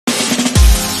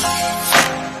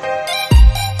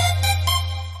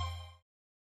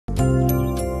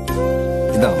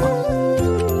சரிதான் அம்மா.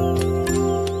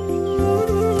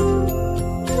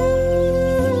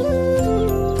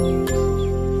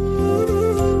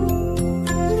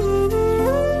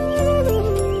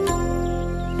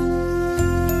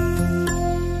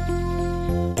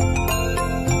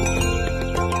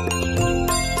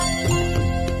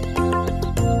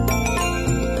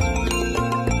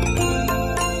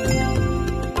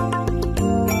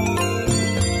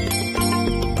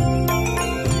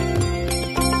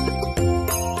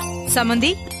 சமந்தி,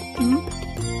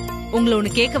 உங்களை ஒண்ணு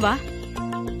கேக்கவா?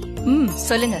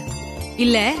 சொல்லுங்க.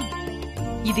 இல்ல,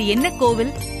 இது என்ன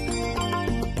கோவில்?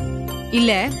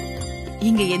 இல்ல,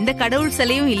 இங்க எந்த கடவுள்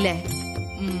சிலையும் இல்ல.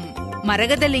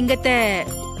 மரகத லிங்கத்தை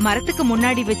மரத்துக்கு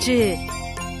முன்னாடி வச்சு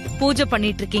பூஜை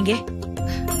பண்ணிட்டு இருக்கீங்க.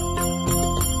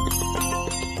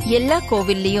 எல்லா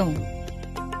கோவில்லையும்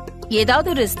ஏதாவது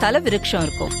ஒரு ஸ்தல விருட்சம்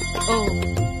இருக்கும். ஓ,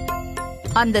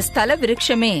 அந்த ஸ்தல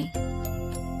விருட்சமே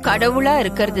கடவுளா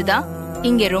இருக்கிறது தான்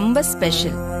இங்க ரொம்ப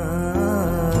ஸ்பெஷல்.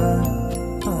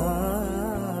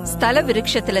 ஸ்தல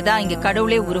விருட்சத்துல தான் இங்க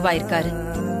கடவுளே உருவாயிருக்காரு.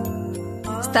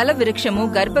 ஸ்தல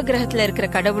விருட்சமும் கர்ப்ப கிரகத்துல இருக்கிற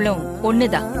கடவுளும்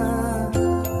ஒண்ணுதான்.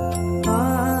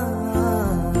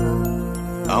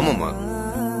 ஆமாமா,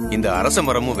 இந்த அரச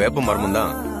மரமும் வேப்ப மரமும்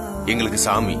தான் எங்களுக்கு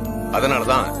சாமி.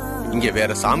 அதனாலதான் இங்க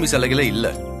வேற சாமி சிலைகளே இல்ல.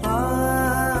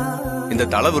 இந்த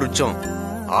தல விருட்சம்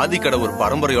ஆதிக்கடவுள்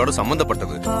பரம்பரையோட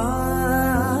சம்பந்தப்பட்டது.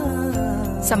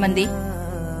 சம்பந்தி,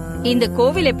 இந்த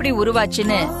கோவில் எப்படி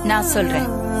உருவாச்சுன்னு நான் சொல்றேன்.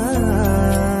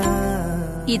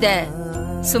 இத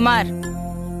சுமார்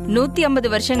 150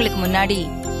 வருஷங்களுக்கு முன்னாடி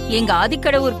எங்க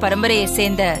ஆதிக்கடவுர் பரம்பரையை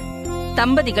சேர்ந்த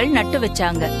தம்பதிகள் நட்டு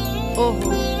வச்சாங்க.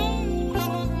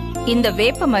 இந்த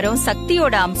வேப்ப மரம்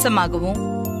சக்தியோட அம்சமாகவும்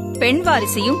பெண்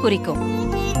வாரிசையும் குறிக்கும்.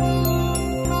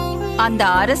 அந்த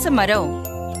அரச மரம்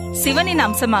சிவனின்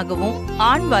அம்சமாகவும்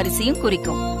ஆண் வாரிசையும்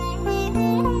குறிக்கும்.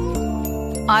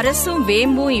 அரசும்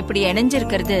வேம்பும் இப்படி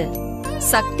இணைஞ்சிருக்கிறது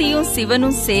சக்தியும்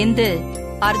சிவனும் சேர்ந்து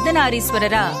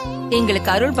அர்த்தநாரீஸ்வரரா எங்களுக்கு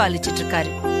அருள் பாலிச்சிட்டு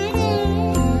இருக்காரு.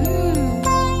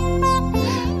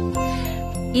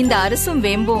 இந்த அரசும்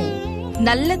வேம்பும்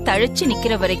நல்ல தழைச்சு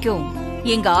நிக்கிற வரைக்கும்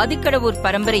எங்க ஆதிக்கடவுர்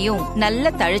பரம்பரையும்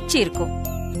நல்ல தழைச்சு இருக்கும்.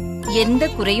 எந்த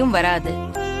குறையும் வராது.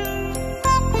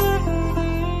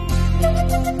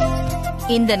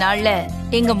 இந்த நாள்ல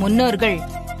எங்க முன்னோர்கள்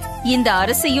இந்த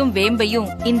அரசையும் வேம்பையும்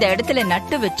இந்த இடத்துல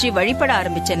நட்டு வச்சு வழிபட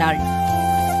ஆரம்பிச்ச நாள்.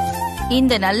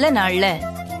 இந்த நல்ல நாள்ல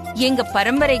எங்க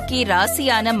பரம்பரைக்கு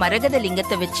ராசியான மரகத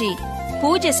லிங்கத்தை வச்சு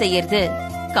பூஜை செய்யறது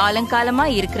காலங்காலமா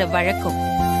இருக்கிற வழக்கம்.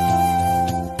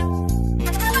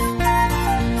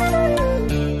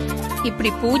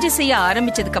 இப்படி பூஜை செய்ய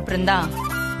ஆரம்பிச்சதுக்கு அப்புறம்தான்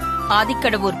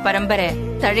ஆதிக்கடவுர் பரம்பரை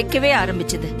தழைக்கவே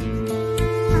ஆரம்பிச்சது.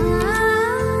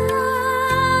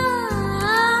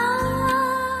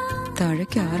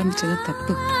 தழைக்க ஆரம்பிச்சது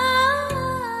தப்பு.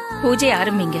 பூஜை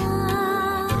ஆரம்பிங்க.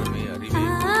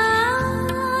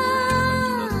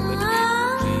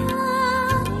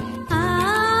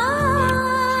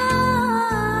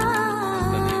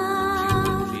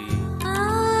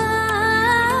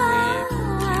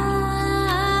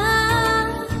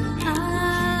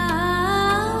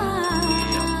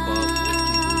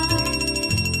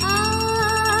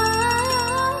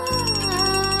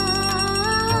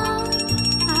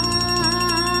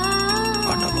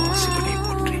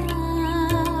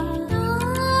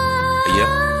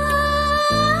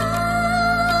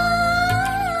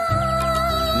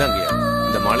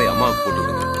 இந்த மாலை அம்மாவுக்கு போட்டு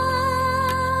விடுங்க.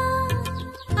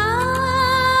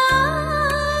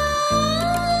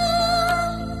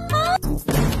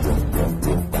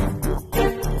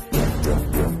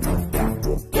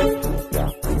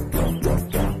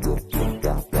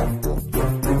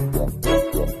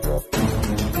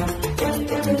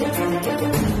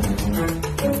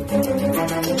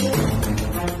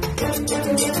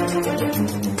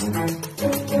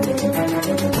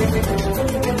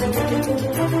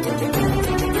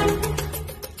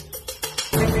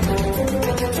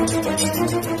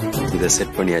 இதை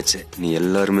செட் பண்ணியாச்சு. நீ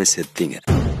எல்லாருமே செத்தீங்க.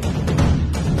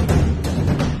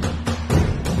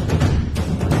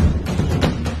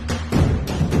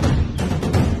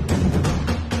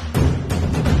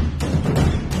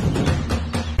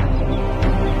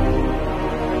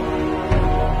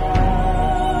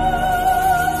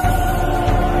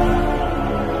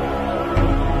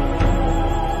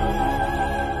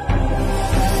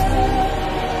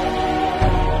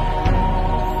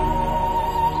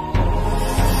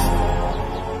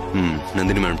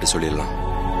 நந்தினி மேம் சொல்லிடலாம்.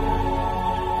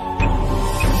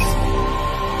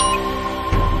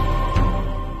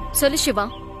 சொல்லு சிவா.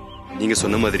 நீங்க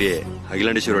சொன்ன மாதிரியே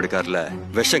அகிலாண்டேஸ்வரோட கார்ல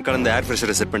விஷம் கலந்த ஏர்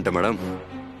ஃப்ரெஷரை செட் பண்ணிட்டேன் மேடம்.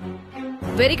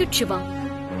 Very good Siva.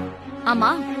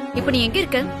 ஆமா, இப்ப நீ எங்க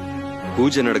இருக்க?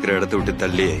 பூஜை நடக்கிற இடத்த விட்டு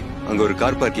தள்ளி அங்க ஒரு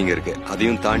கார் பார்க்கிங் இருக்கு,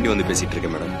 அதையும் தாண்டி வந்து பேசிட்டு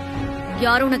இருக்கேன் மேடம்.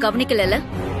 யாரும் உன்னை கவனிக்கல?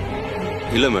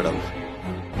 இல்ல மேடம்,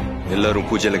 எல்லாரும்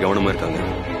பூஜையில கவனமா இருக்காங்க.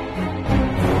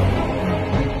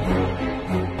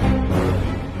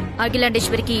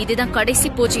 அகிலாண்டேஸ்வரிக்கு இதுதான் கடைசி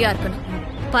பூஜையா இருக்கணும்.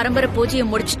 பரம்பரை பூஜையை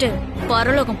முடிச்சிட்டு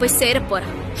பரலோகம் போய் சேர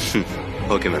போறேன்.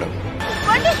 Okay madam.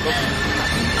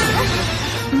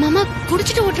 மாமா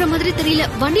குடிச்சிட்டு ஓட்டுற மாதிரி தெரியல.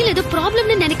 வண்டியில ஏதோ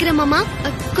ப்ராப்ளம்னு நினைக்கிறேன் மாமா.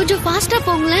 கொஞ்சம் ஃபாஸ்டா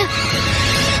போங்களேன்.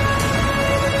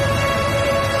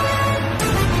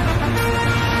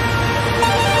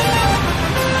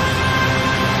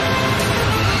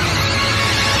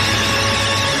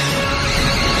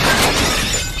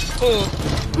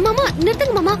 மாமா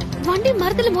நிறுத்துங்க மாமா, வண்டி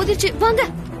மரத்துல மோதிருச்சு. வாங்க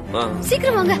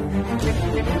சீக்கிரம் வாங்க.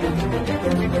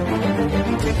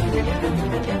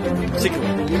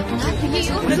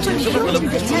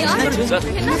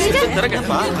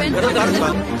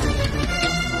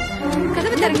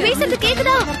 பேசுறது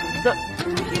கேக்குதா?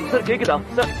 கேக்குதா?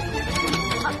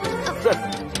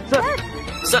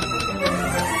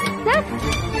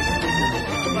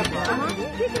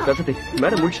 கசதி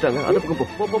மேடம் முடிச்சிட்டாங்க. அந்த பக்கம் போ.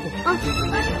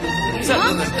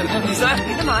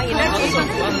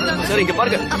 சார் இங்க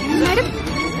பாருங்க. மேடம்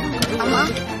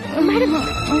மேடம்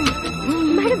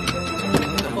மேடம்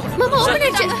மாமா ஓபன்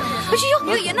ஆச்சு. ஐயோ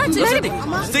என்னாச்சு?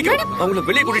 சீக்கிரம் அவங்கள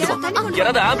வெளியே கூட்டிட்டு வா.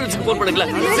 யாராவது ஆம்புலன்ஸ்க்கு போன் பண்ணுங்களா?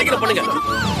 சீக்கிரம் பண்ணுங்க.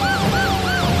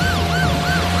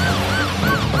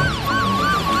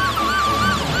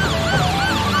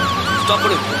 ஸ்டாப்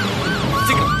பண்ணு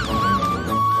சீக்கிரம்.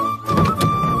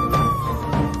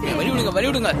 வழி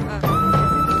விடுங்க.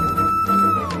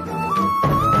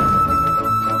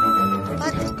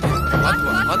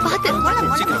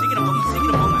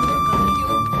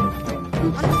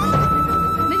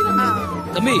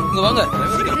 தம்பி இங்க வாங்க.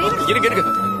 இருங்க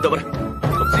இந்த வர.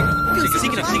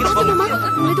 சீக்கிரம் மாமா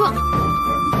மெதுவா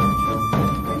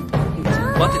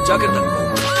பாத்து ஜாக்கிரதை.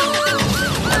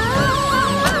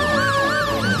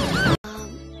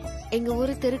 எங்க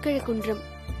ஊரு திருக்கழுக்குன்றம்.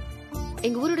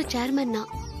 எங்க ஊரோட சேர்மன்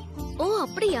நான். ஓ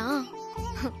அப்படியா?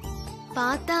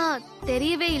 பார்த்தா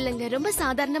தெரியவே இல்லைங்க, ரொம்ப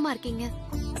சாதாரணமா இருக்கீங்க.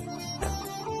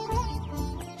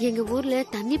 எங்க ஊர்ல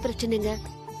தண்ணி பிரச்சனைங்க.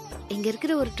 இங்க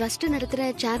இருக்கிற ஒரு ட்ரஸ்ட் நடத்துற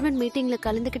சேர்மன் மீட்டிங்ல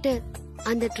கலந்துக்கிட்டு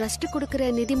அந்த ட்ரஸ்ட் கொடுக்கற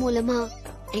நிதி மூலமா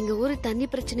எங்க ஊரு தண்ணி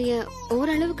பிரச்சனைய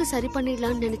ஓரளவுக்கு சரி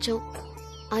பண்ணிடலாம்னு நினைச்சோம்.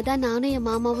 அதான் நானும் என்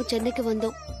மாமாவும் சென்னைக்கு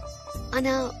வந்தோம்.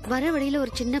 ஆனா வர வழியில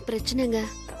ஒரு சின்ன பிரச்சனைங்க.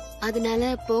 அதனால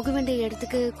போக வேண்டிய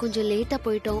இடத்துக்கு கொஞ்சம் லேட்டா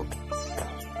போயிட்டோம்.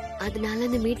 அதனால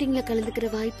அந்த மீட்டிங்ல கலந்துக்கிற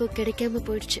வாய்ப்பு கிடைக்காம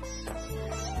போயிடுச்சு.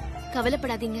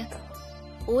 கவலைப்படாதீங்க,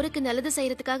 ஊருக்கு நல்லது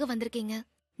செய்யறதுக்காக வந்திருக்கீங்க.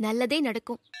 நல்லதே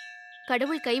நடக்கும்.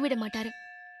 கடவுள் கைவிட மாட்டாரு.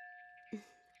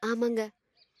 ஆமாங்க,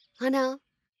 ஆனா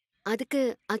அதுக்கு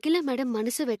அகிலா மேடம்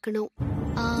மனசு வைக்கணும்.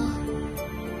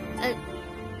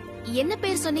 என்ன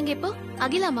பேர் சொன்னீங்க இப்போ?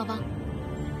 அகிலாமாவா?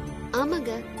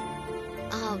 ஆமாங்க,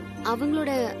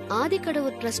 அவங்களோட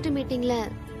ஆதிக்கடவுர் ட்ரஸ்ட் மீட்டிங்ல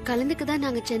கலந்துக்குதான்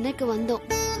நாங்க சென்னைக்கு வந்தோம்.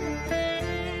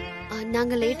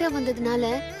 நாங்க லேட்டா வந்ததுனால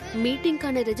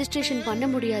மீட்டிங்கான ரெஜிஸ்ட்ரேஷன் பண்ண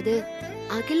முடியாது,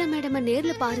 அகிலா மேடம்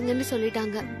நேர்ல பாருங்கன்னு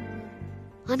சொல்லிட்டாங்க.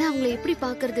 ஆனா அவங்கள எப்படி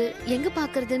பாக்குறது, எங்க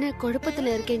பாக்குறதுன்னு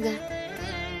குழப்பத்துல இருக்கேங்க.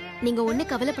 நீங்க ஒண்ணு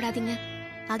கவலைப்படாதீங்க,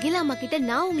 அகிலா அம்மா கிட்ட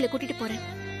நான் உங்களை கூட்டிட்டு போறேன்.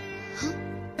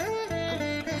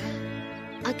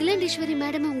 அகிலாண்டேஸ்வரி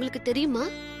மேடம் உங்களுக்கு தெரியுமா?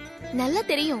 நல்லா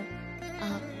தெரியும்,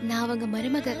 நான் அவங்க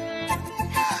மருமக.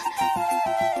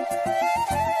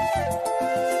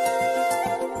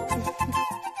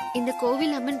 இந்த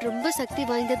கோவில் அம்மன் ரொம்ப சக்தி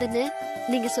வாய்ந்ததுன்னு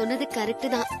நீங்க சொன்னது கரெக்ட்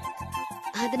தான்.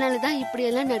 அதனாலதான் இப்படி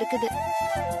எல்லாம் நடக்குது.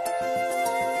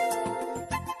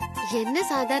 என்ன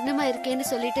சாதாரணமா இருக்கேன்னு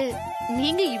சொல்லிட்டு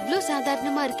நீங்க இவ்ளோ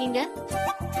சாதாரணமா இருக்கீங்க.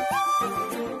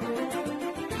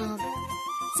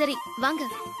 சரி வாங்க,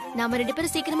 நாம 2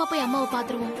 பேரும் சீக்கிரமா போய் அம்மாவை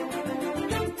பாத்துருவோம்.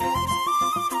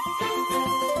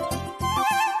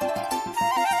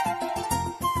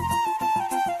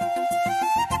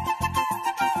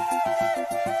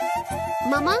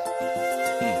 மாமா,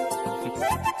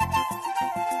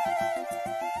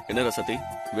 என்ன ரசதி,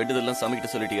 வேண்டுதெல்லாம் சாமி கிட்ட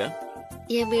சொல்லிட்டியா?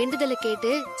 என் வேண்டுதலை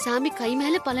கேட்டு சாமி கை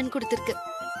மேல பலன் கொடுத்திருக்கு.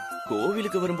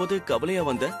 கோவிலுக்கு வரும்போது கவலையா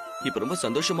வந்த, இப்ப ரொம்ப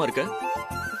சந்தோஷமா இருக்க.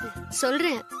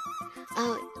 சொல்றேன்,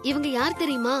 இவங்க யார்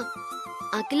தெரியுமா?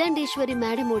 அகிலாண்டேஸ்வரி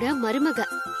மேடமோட மருமக.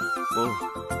 ஓ,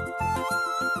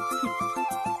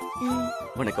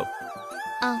 வணக்கம்.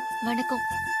 வணக்கம்.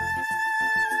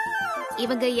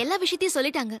 இவங்க எல்லா விஷயத்தையும்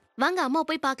சொல்லிட்டாங்க. வாங்க அம்மா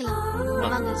போய் பார்க்கலாம்.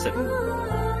 வாங்க. சரி.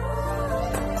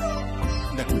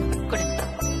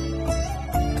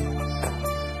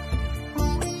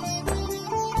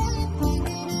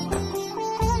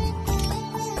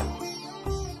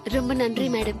 ரொம்ப நன்றி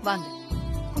மேடம். வாங்க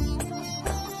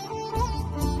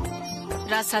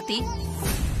ராசாத்தி.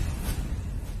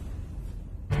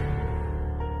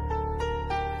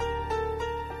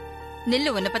 நில்லு,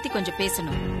 உன்னை பத்தி கொஞ்சம்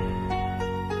பேசணும்.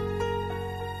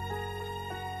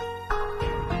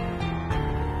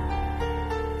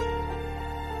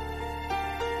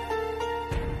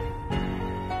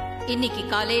 இன்னைக்கு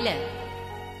காலையில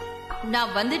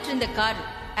நான் வந்துட்டு இருந்த கார்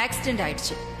ஆக்சிடென்ட்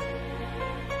ஆயிடுச்சு.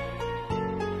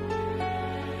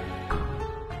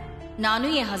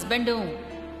 நானும் என் ஹஸ்பண்டும்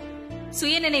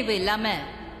சுயநினைவு இல்லாம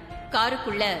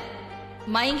காருக்குள்ள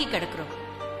மயங்கி கிடக்குறோம்.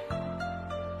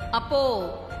 அப்போ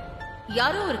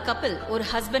யாரோ ஒரு கப்பல், ஒரு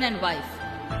ஹஸ்பண்ட் அண்ட் வைஃப்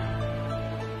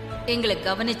எங்களை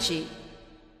கவனிச்சு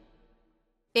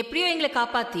எப்படியோ எங்களை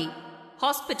காப்பாத்தி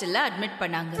ஹாஸ்பிட்டல்ல அட்மிட்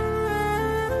பண்ணாங்க.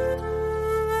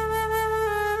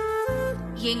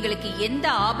 எங்களுக்கு எந்த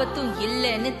ஆபத்தும்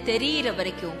இல்லைன்னு தெரியற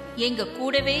வரைக்கும் எங்க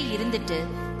கூடவே இருந்துட்டு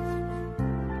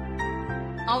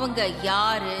அவங்க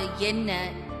யாரு என்ன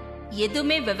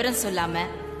எதுவுமே விவரம் சொல்லாம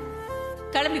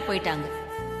கிளம்பி போயிட்டாங்க.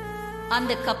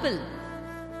 அந்த கப்பல்,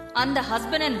 அந்த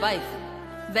ஹஸ்பண்ட் அண்ட் வைஃப்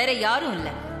வேற யாரும் இல்ல,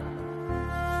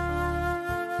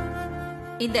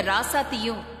 இந்த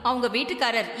ராசாத்தியும் அவங்க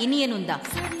வீட்டுக்காரர் இனியனும் தான்.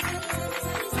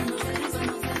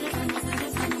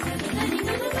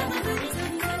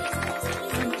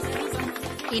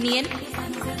 இனியன்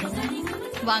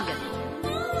வாங்க.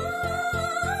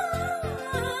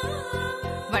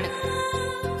 வணக்கம்.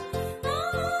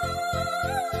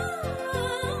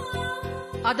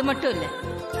 அது மட்டும் இல்ல,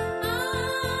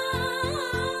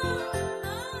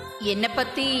 என்ன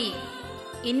பத்தி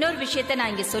இன்னொரு விஷயத்தை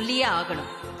நான் இங்க சொல்லியே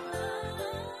ஆகணும்.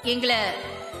 எங்களை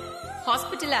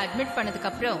ஹாஸ்பிட்டல்ல அட்மிட் பண்ணதுக்கு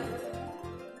அப்புறம்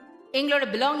எங்களோட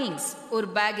பிலாங்கிங்ஸ், ஒரு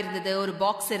பேக் இருந்தது, ஒரு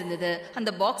பாக்ஸ் இருந்தது.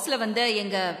 அந்த பாக்ஸ்ல வந்து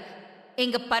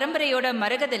எங்க பரம்பரையோட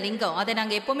மரகத லிங்கம், அதை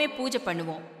நாங்க எப்பவுமே பூஜை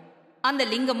பண்ணுவோம், அந்த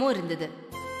லிங்கமும் இருந்தது.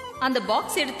 அந்த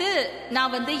பாக்ஸ் எடுத்து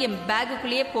நான் வந்து என்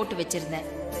பேக்குள்ளேயே போட்டு வச்சிருந்தேன்.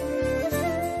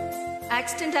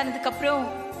 ஆக்சிடென்ட் ஆனதுக்கு அப்புறம்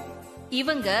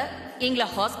இவங்க எங்களை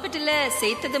ஹாஸ்பிட்டல்ல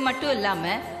சேர்த்தது மட்டும் இல்லாம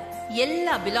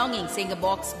எல்லா பிலாங்கிங்ஸ், எங்க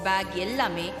பாக்ஸ், பேக்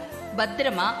எல்லாமே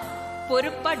பத்திரமா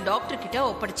பொறுப்பா டாக்டர் கிட்ட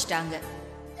ஒப்படைச்சிட்டாங்க.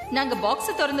 நாங்க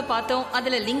பாக்ஸை திறந்து பார்த்தோம்,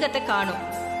 அதுல லிங்கத்தை காணோம்.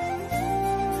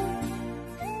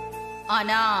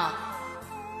 ஆனா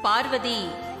பார்வதி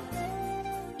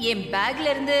என் பேக்ல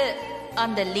இருந்து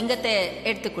அந்த லிங்கத்தை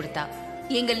எடுத்து கொடுத்தா.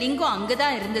 எங்க லிங்கம்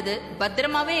அங்கதான் இருந்தது,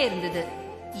 பத்திரமாவே இருந்தது,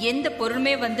 எந்த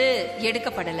பொருளுமே வந்து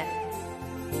எடுக்கப்படல.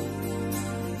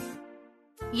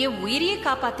 என் உயிரையே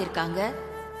காப்பாத்திருக்காங்க.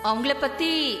 அவங்கள பத்தி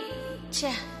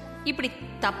இப்படி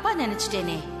தப்பா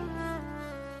நினைச்சிட்டேனே,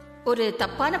 ஒரு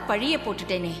தப்பான பழிய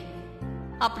போட்டுட்டேனே.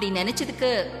 அப்படி நினைச்சதுக்கு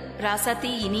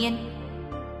ராசாத்தி, இனியன்,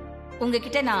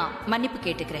 உங்ககிட்ட நான் மன்னிப்பு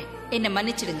கேட்டுக்கிறேன். என்ன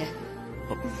மன்னிச்சிடுங்க.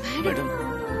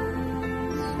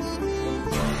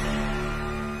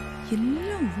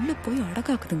 எல்லாம் உள்ள போய்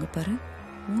அடக்காக்குதுங்க பாரு,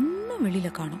 ஒன்னும் வெளியில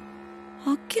காணோம்.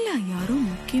 அகிலா யாரும்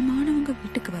முக்கியமானவங்க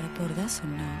வீட்டுக்கு வர போறதா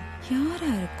சொன்னா, யாரா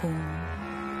இருக்கும்?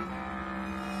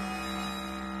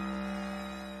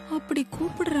 அப்படி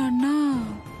கூப்பிடுறான்னா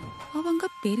அவங்க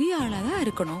பெரிய ஆளாதான்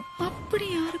இருக்கணும். அப்படி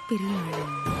யாரு பெரிய ஆளு?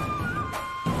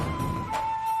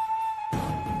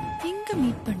 எங்க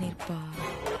மீட் பண்ணிருப்பா?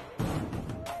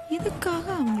 எதுக்காக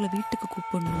அவங்கள வீட்டுக்கு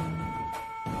கூப்பிடணும்?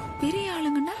 பெரிய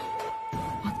ஆளுங்கன்னா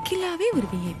அகிலாவே ஒரு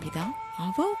விஐபி தான்.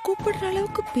 அவ கூப்பிடுற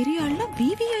அளவுக்கு பெரிய ஆள்னா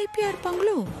விவிஐபியா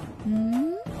இருப்பாங்களோ?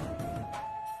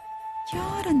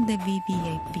 யார் அந்த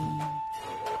விவிஐபி?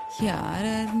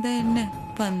 யாரா இருந்தா என்ன,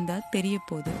 வந்தா தெரிய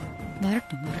போகுது.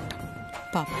 வரட்டும் வரட்டும்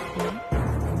பாப்போம்.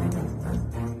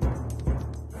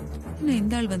 என்ன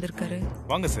இந்த ஆள் வந்திருக்காரு?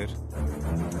 வாங்க சார்.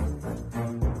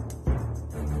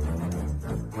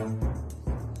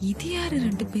 இது யாரு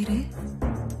ரெண்டு பேரு?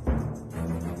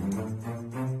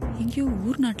 எங்கேயோ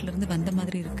ஊர் நாட்டுல இருந்து வந்த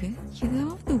மாதிரி இருக்கு.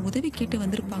 ஏதாவது உதவி கேட்டு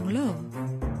வந்திருப்பாங்களோ?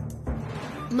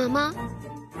 மாமா,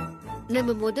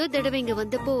 நம்ம முதல் தடவை இங்க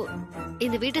வந்தப்போ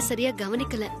இந்த வீட்டை சரியா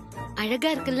கவனிக்கல.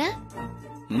 அழகா இருக்குல்ல?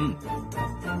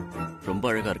 ரொம்ப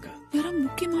அழகா இருக்கு. யாரோ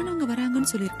முக்கியமானவங்க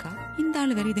வராங்கன்னு சொல்லிருக்கா. இந்த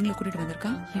ஆளு வேற இதுங்களை கூட்டிட்டு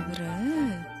வந்திருக்கா. இவர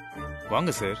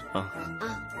வாங்க சார்.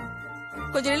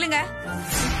 கொஞ்சம் இல்லைங்க.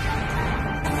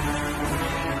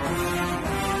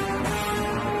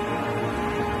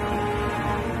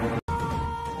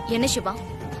 என்ன சிவா,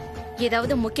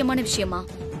 ஏதாவது முக்கியமான விஷயமா?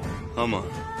 ஆமா,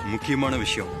 முக்கியமான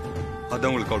விஷயம். அதான்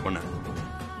உங்களுக்கு கால் பண்ண.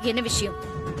 என்ன விஷயம்?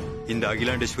 இந்த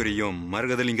அகிலாண்டேஸ்வரியும்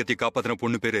மரகதலிங்கத்தையும் காப்பாத்தின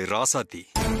பொண்ணு பேரு ராசாத்தி.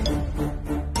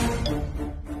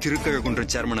 திருக்கழகுன்ற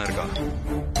சேர்மனா இருக்கா.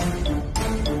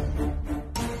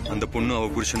 அந்த பொண்ணு, அவ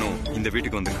புருஷனும் இந்த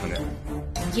வீட்டுக்கு வந்திருக்காங்க.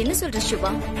 என்ன சொல்ற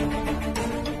சிவா?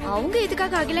 அவங்க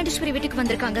எதுக்காக அகிலாண்டேஸ்வரி வீட்டுக்கு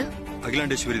வந்திருக்காங்க?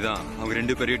 அகிலாண்டேஸ்வரி தான் அவங்க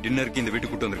ரெண்டு பேரையும் டின்னருக்கு இந்த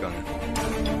வீட்டுக்கு கூட்டு வந்திருக்காங்க.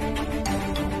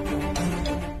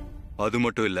 அது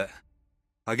மட்டும் இல்ல,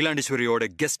 அகிலாண்டேஸ்வரியோட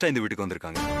கெஸ்டா இந்த வீட்டுக்கு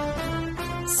வந்திருக்காங்க.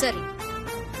 சரி,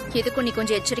 எதுக்கும் நீ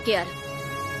கொஞ்சம் எச்சரிக்கையா இரு.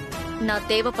 நான்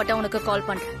தேவைப்பட்ட உனக்கு கால்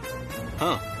பண்றேன்.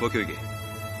 ஓகே ஓகே,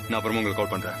 நான் அப்புறமா உங்களுக்கு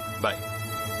கால் பண்றேன். பாய்.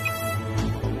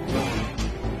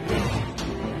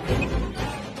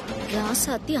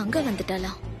 ராசாத்தி அங்க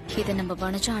வந்துட்டாளா? இதை நம்ம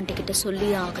வனஜா ஆண்டி கிட்ட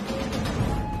சொல்லியே ஆகணும்.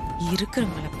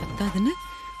 இருக்கிறவங்கள பத்தாதுன்னு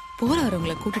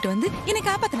போறவங்களை கூட்டிட்டு வந்து என்னை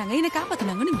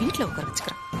காப்பாத்தினாங்கன்னு வீட்டுல உட்கார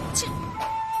வச்சுக்கிறான்.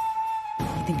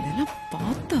 இதுங்களெல்லாம்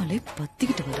பார்த்தாலே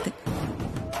பத்திக்கிட்டு வருது.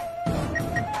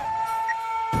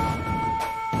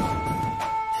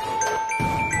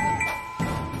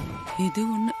 இது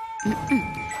ஒண்ணு.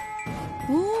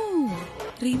 ஓ,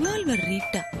 ரிவால்வர்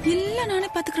ரீட்டா. எல்லாம் நானே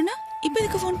பாத்துக்கிறேன்னா இப்ப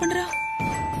இதுக்கு போன் பண்றா?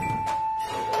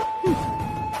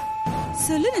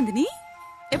 சொல்லு நந்தினி,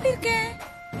 எப்படி இருக்க?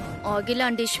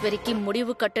 அகிலாண்டேஸ்வரிக்கு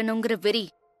முடிவு கட்டணுங்கிற வெறி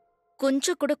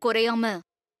கொஞ்சம் கூட குறையாம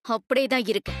அப்படியேதான்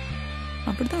இருக்கு.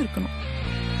 அப்படிதான் இருக்கணும்.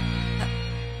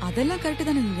 அதெல்லாம் கரெக்ட்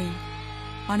தானே நந்தினி.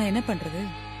 ஆனா என்ன பண்றது,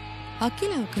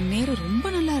 அகிலாவுக்கு நேரம் ரொம்ப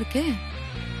நல்லா இருக்கே.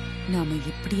 நாம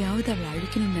எப்படியாவது அவளை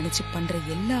அழிக்கணும்னு நினைச்சு பண்ற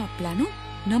எல்லா பிளானும்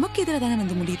நமக்கு எதிராக தானே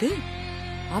வந்து முடியுது.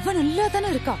 அவ நல்லா தானே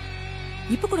இருக்கா.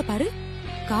 இப்ப கூட பாரு,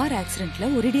 கார் ஆக்சிடென்ட்ல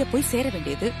ஒரேடியா போய் சேர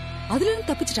வேண்டியது, அதுல இருந்து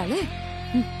தப்பிச்சிட்டாலே.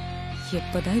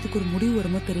 எப்பதான் இதுக்கு ஒரு முடிவு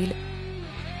வருமோ தெரியல.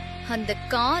 அந்த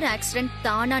கார் ஆக்சிடென்ட்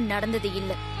தானா நடந்தது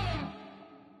இல்ல,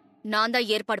 நான் தான்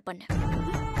ஏற்பாடு பண்ணேன்.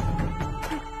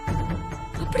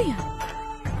 அப்படியா?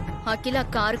 அகிலா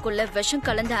காருக்குள்ள விஷம்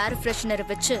கலந்த ஏர் ஃப்ரெஷ்னரை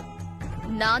வச்சு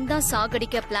நான் தான்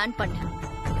சாகடிக்க பிளான் பண்ணேன்.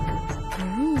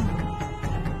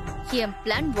 என்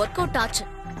பிளான் ஒர்க் அவுட் ஆச்சு.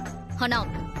 ஆனா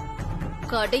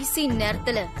கடைசி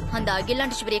நேரத்துல அந்த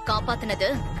அகிலாண்டேஸ்வரியை காப்பாத்தினது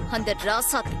அந்த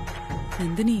ராசாத்தி.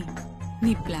 நந்தினி,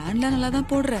 நீ பிளான்லாம் நல்லா தான்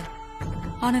போடுற,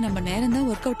 ஆனா நம்ம நேரம் தான்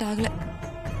ஒர்க் அவுட் ஆகல.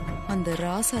 அந்த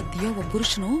ராசாத்தியும் அவ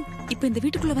புருஷனும் இப்ப இந்த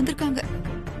வீட்டுக்குள்ள வந்திருக்காங்க.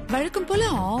 வழக்கம் போல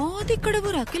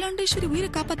ஆதிக்கடவுர் அகிலாண்டேஸ்வரி உயிரை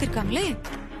காப்பாத்திருக்காங்களே,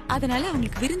 அதனால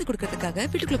அவங்களுக்கு விருந்து கொடுக்கறதுக்காக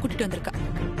வீட்டுக்குள்ள கூட்டிட்டு வந்திருக்கா.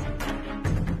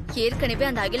 ஏற்கனவே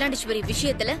அந்த அகிலாண்டேஸ்வரி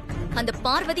விஷயத்துல அந்த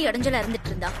பார்வதி அடைஞ்சலா இருந்துட்டு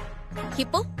இருந்தா,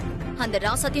 இப்போ அந்த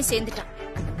ராசாத்தியும் சேர்ந்துட்டான்.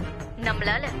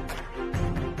 நம்மளால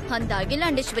அந்த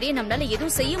அகிலாண்டேஸ்வரியை நம்மளால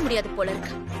எதுவும் செய்ய முடியாது போல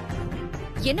இருக்கு.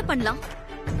 என்ன பண்ணலாம்?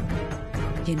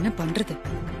 என்ன பண்றது,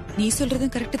 நீ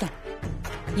சொல்றதும் கரெக்ட் தான்.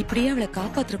 இப்படியே அவளை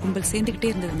காப்பாத்துற கும்பல்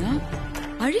சேர்ந்துகிட்டே இருந்ததுன்னா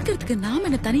அழிக்கிறதுக்கு நாம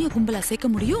என்ன தனியா கும்பலா சேர்க்க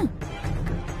முடியும்?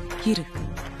 இரு,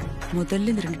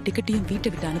 முதல்ல இந்த 2 டிக்கெட்டையும் வீட்டை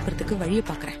விட்டு அனுப்புறதுக்கு வழியை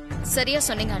பாக்குறேன். சரியா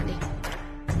சொன்னீங்க ஆண்டி.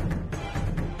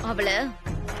 அவளை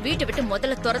வீட்டை விட்டு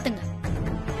முதல்ல துரத்துங்க.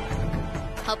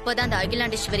 அப்பதான் அந்த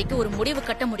அகிலாண்டேஸ்வரிக்கு ஒரு முடிவு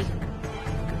கட்ட முடியும்.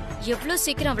 எவ்வளவு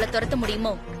சீக்கிரம் அவளை துரத்த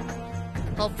முடியுமோ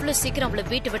அவ்வளவு சீக்கிரம் அவளை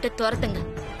வீட்டை விட்டு துரத்துங்க.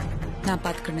 நான்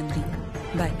பாத்துக்கிறேன் நந்தினி.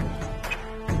 பாய்.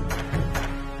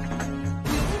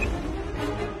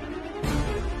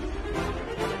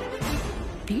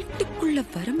 வீட்டுக்குள்ள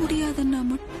வர முடியாதுன்னா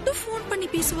மட்டும் போன் பண்ணி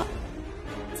பேசுவா.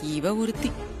 இவ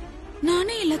ஒருத்தி.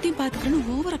 நானே எல்லாத்தையும் பாத்துக்கிறேன்னு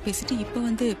ஓவரா பேசிட்டு இப்ப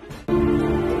வந்து.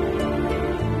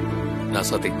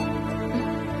 ராசாத்தி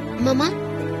மாமா,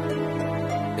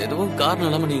 எதுவும் காரணம்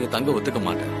இல்லாம நீங்க தங்க ஒத்துக்க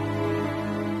மாட்டேன்.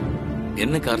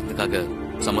 என்ன காரணத்துக்காக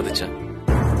சம்மதிச்ச?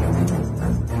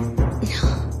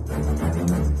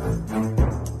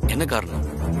 என்ன காரணம்?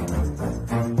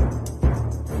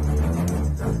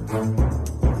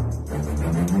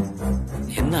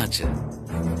 என்ன ஆச்சு?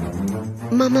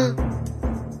 மாமா,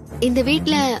 இந்த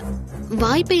வீட்ல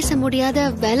வாய் பேச முடியாத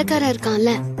வேலைக்காரன்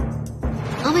இருக்கான்ல,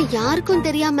 அவன் யாருக்கும்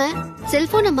தெரியாம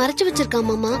செல்போனை மறைச்சு வச்சிருக்கான்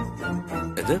மாமா.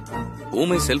 எது?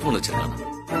 ஊமை செல்போன் வச்சிருக்கானா?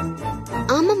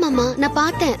 ஆமா மாமா, நான்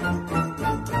பார்த்தேன்.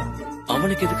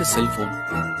 அவனுக்கு எதுக்கு செல்போன்?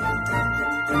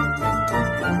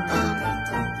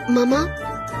 மாமா,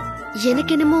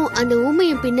 எனக்கு என்னமோ அந்த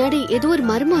ஊமையின் பின்னாடி ஏதோ ஒரு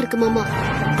மர்மம் இருக்கு மாமா.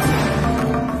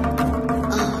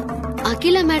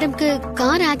 அகிலா மேடம்க்கு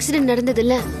கார் ஆக்சிடென்ட் நடந்தது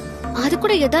இல்ல, அது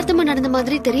கூட யதார்த்தமா நடந்த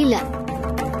மாதிரி தெரியல.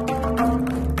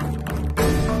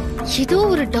 ஏதோ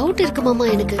ஒரு டவுட் இருக்கு மாமா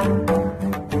எனக்கு.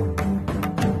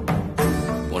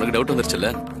 உனக்கு டவுட்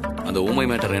வந்துருச்சுல்ல, அந்த ஊமை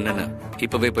மேட்டர் என்னன்னு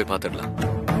இப்பவே போய் பாத்துடலாம்.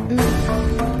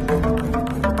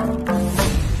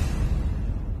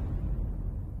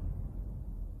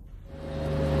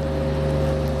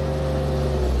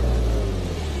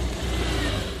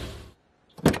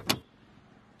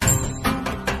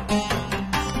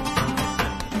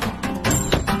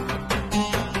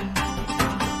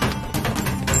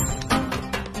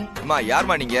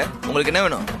 யார்மா நீங்க? உங்களுக்கு என்ன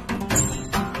வேணும்?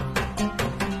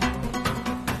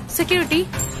 செக்யூரிட்டி,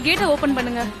 கேட்டை ஓபன்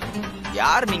பண்ணுங்க.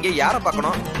 யார் நீங்க? யார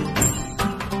பார்க்கணும்?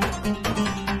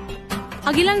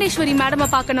 அகிலாண்டேஸ்வரி மேடம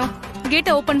பார்க்கணும்.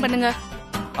 கேட்டை ஓபன் பண்ணுங்க.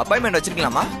 அப்பாயின்மெண்ட்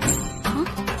வச்சிருக்கலாமா?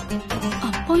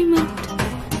 அப்பாயின்மெண்ட்?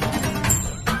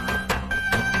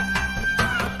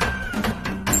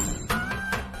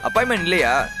 அப்பாயின்மெண்ட்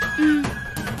இல்லையா?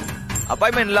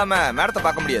 அப்பாயின்மெண்ட் இல்லாம மேடத்தை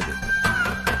பார்க்க முடியாது.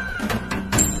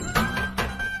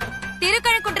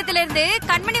 இருந்து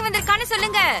கண்மணி வந்திருக்கான்னு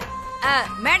சொல்லுங்க.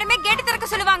 மேடமே கேட்டு திறக்க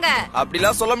சொல்லுவாங்க.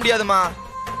 அப்படிலாம் சொல்ல முடியாதுமா.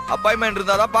 அப்பாயின்மெண்ட்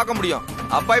இருந்தாதான் பார்க்க முடியும்.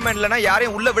 அப்பாயின்மெண்ட் இல்லனா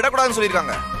யாரையும் உள்ள விடக்கூடாதுன்னு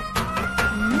சொல்லிருக்காங்க.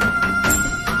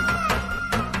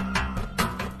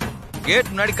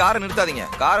 கேட் முன்னாடி காரை நிறுத்தாதீங்க.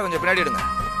 காரை கொஞ்சம் பின்னாடி எடுங்க.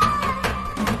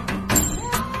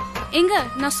 எங்க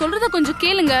நான் சொல்றத கொஞ்சம்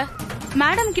கேளுங்க.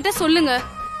 மேடம் கிட்ட சொல்லுங்க.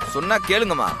 சொன்னா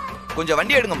கேளுங்கம்மா. கொஞ்சம்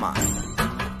வண்டி எடுங்கம்மா.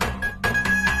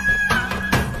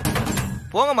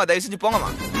 போங்கம்மா, தயவு செஞ்சு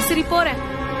போங்கம்மா. சரி போறேன்.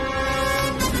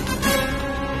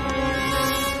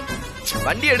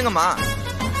 வண்டி எடுங்கம்மா.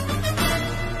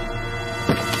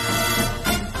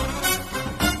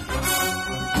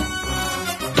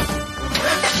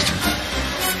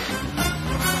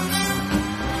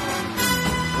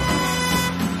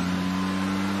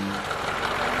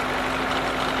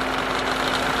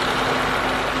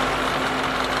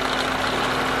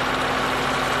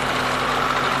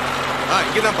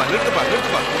 இங்கதான்ப்பா, நிறுத்துப்பா,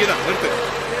 இங்கதான் நிறுத்து.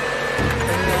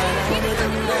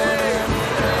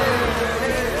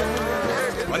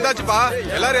 வந்தாச்சுப்பா,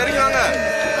 எல்லாரும் இறங்குவாங்க.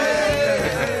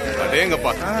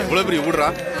 அடேங்கப்பா, எவ்வளவு பெரிய வீடுடா.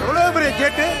 எவ்வளவு பெரிய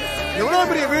கேட்டு, எவ்வளவு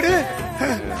பெரிய வீடு.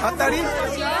 அத்தாடி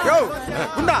யோ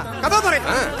குண்டா கதவு தரேன்.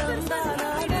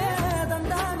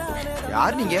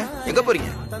 யார் நீங்க? எங்க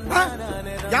போறீங்க?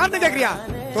 யாருன்னு கேக்குறியா?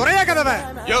 துறையா கதவை.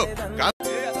 யோ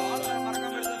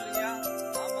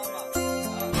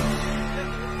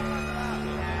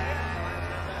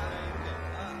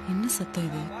என்ன சத்தம்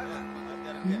இது?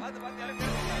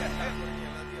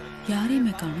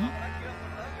 யாரையுமே காணோம்.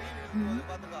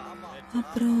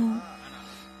 அப்புறம்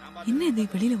என்ன இது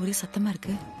வெளியில ஒரே சத்தமா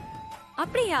இருக்கு?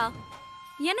 அப்படியா?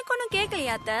 எனக்கு ஒண்ணும்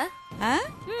கேட்கலையா அத்தை?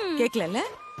 கேக்கல.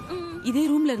 இதே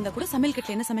ரூம்ல இருந்தா கூட சமையல்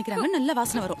கட்டுல என்ன சமைக்கிறாங்க நல்ல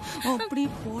வாசனை வரும். அப்படி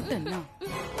போட்டேன்னா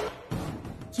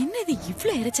என்ன இது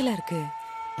இவ்ளோ இறைச்சலா இருக்கு?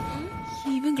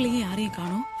 இவங்களையும் யாரையும்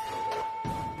காணோம்.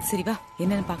 சரி வா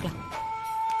என்னன்னு பாக்கலாம்.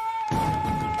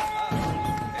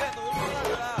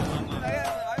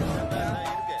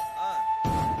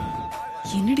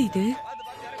 என்னடி இது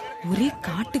ஒரே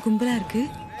காட்டு கும்பலா இருக்கு.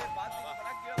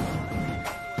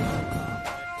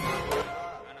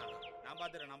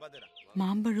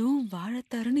 மாம்பழம்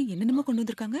வாழைத்தாருன்னு என்னென்னமோ கொண்டு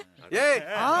வந்திருக்காங்க.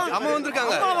 அம்மா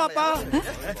வந்திருக்காங்க.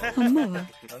 அம்மாவா?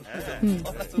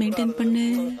 மெயின்டைன் பண்ணு.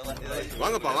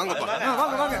 வாங்கப்பா வாங்கப்பா.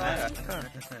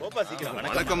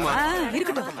 வணக்கம்மா.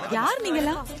 இருக்கட்டும். யார்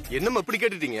நீங்களா? என்னம்மா இப்படி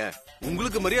கேட்டுட்டீங்க?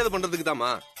 உங்களுக்கு மரியாதை பண்றதுக்கு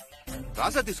தாமா.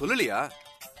 ராசாத்தி சொல்லலையா?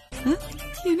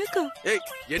 எனக்கா? ஏய்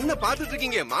என்ன பாத்துட்டு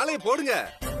இருக்கீங்க? மாலையை போடுங்க.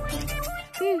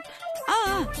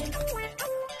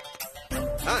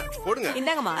 போடுங்க.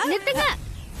 இந்தாங்கம்மா. நிறுத்துங்க.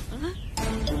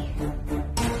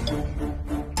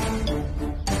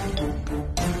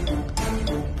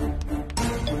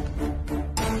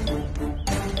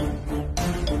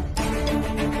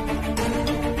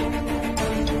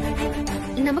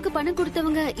 நமக்கு பணம்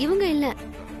கொடுத்தவங்க இவங்க இல்ல,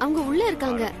 அவங்க உள்ள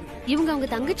இருக்காங்க. இவங்க அவங்க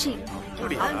தங்கச்சி.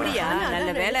 அப்படியா? நல்ல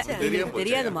வேலை.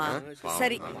 தெரியாதுமா.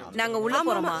 சரி நாங்க உள்ள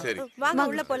போறோமா? வாங்க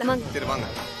உள்ள போலாம். சரி வாங்க.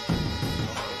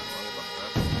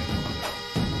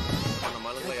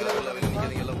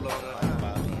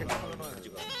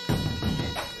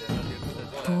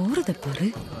 போறத பாரு.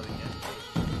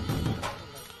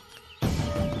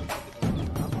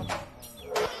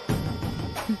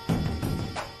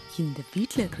 இந்த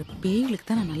வீட்டுல இருக்கிற பேய்களுக்கு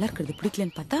தான் நான் நல்லா இருக்கிறது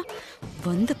பிடிக்கலன்னு பார்த்தா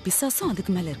வந்த பிசாசும்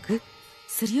அதுக்கு மேல இருக்கு.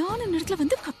 சரியான நேரத்துல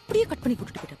வந்து அப்படியே கட் பண்ணி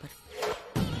கூட்டிட்டு போயிட்ட பாரு.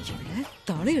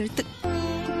 தலை எழுத்து.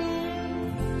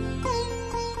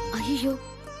 ஐயோ,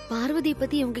 பார்வதியை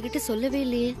பத்தி இவங்க கிட்ட சொல்லவே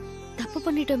இல்லையே. தப்பு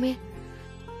பண்ணிட்டோமே.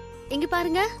 இங்க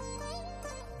பாருங்க,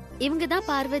 இவங்கதான்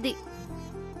பார்வதி,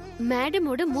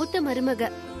 மேடமோட மூத்த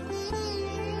மருமக.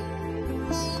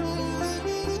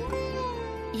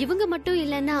 இவங்க மட்டும்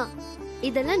இல்லன்னா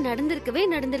இதெல்லாம்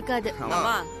நடந்திருக்காது.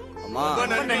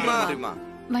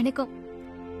 வணக்கம்.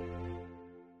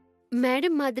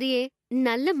 மேடம் மாதிரியே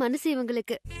நல்ல மனசு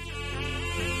இவங்களுக்கு.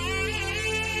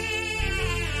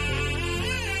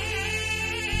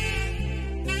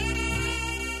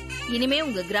 இனிமே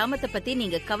உங்க கிராமத்தை பத்தி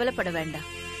நீங்க கவலைப்பட வேண்டாம்.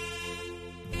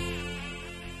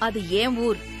 அது ஏன்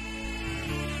ஊர்.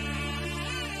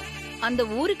 அந்த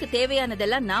ஊருக்கு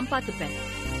தேவையானதெல்லாம் நான் பாத்துப்பேன்.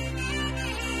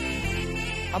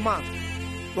 அம்மா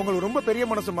உங்களுக்கு ரொம்ப பெரிய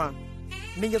மனசுமா.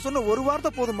 நீங்க சொன்ன ஒரு வார்த்தை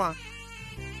போதுமா.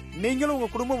 நீங்களும் உங்க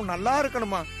குடும்பம் நல்லா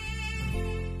இருக்கணுமா.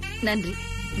 நன்றி.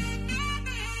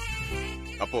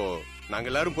 அப்போ நாங்க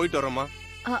எல்லாரும் போயிட்டு வரோமா?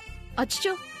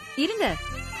 அச்சோ இருங்க.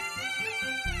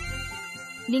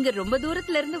 நீங்க ரொம்ப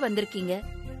தூரத்துல இருந்து வந்திருக்கீங்க.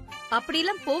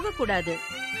 அப்படிலாம் போக கூடாது.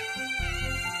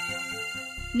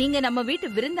 நீங்க நம்ம வீட்டு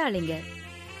விருந்தாளிங்க.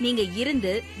 நீங்க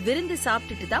இருந்து விருந்து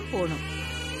சாப்பிட்டுட்டு தான் போகணும்.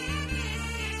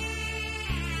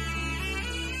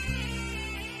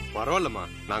 பரவாயில்லம்மா,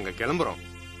 நாங்க கிளம்புறோம்.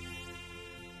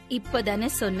 இப்பதானே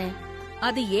சொன்னேன்,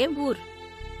 அது ஏன் ஊர்.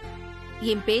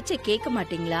 என் பேச்ச கேட்க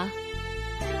மாட்டீங்களா?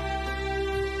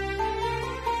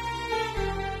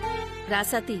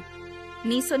 ராசாத்தி,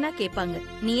 நீ சொன்னா கேப்பாங்க,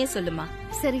 நீயே சொல்லுமா.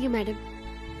 சரிங்க மேடம்.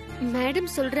 மேடம்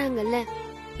சொல்றாங்கல்ல,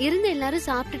 இருந்து எல்லாரும்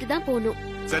சாப்பிட்டுட்டு தான் போகணும்.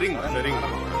 சரிங்க சரிங்க.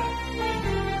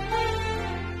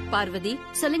 பார்வதி,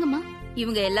 சொல்லுங்கம்மா.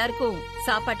 இவங்க எல்லாருக்கும்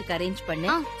சாப்பாட்டுக்கு அரேஞ்ச் பண்ணு.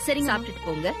 சரிங்க, சாப்பிட்டுட்டு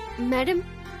போங்க. மேடம்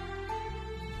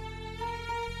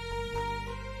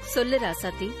சொல்லு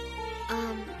ராசாத்தி.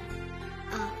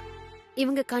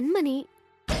 இவங்க கண்மணி.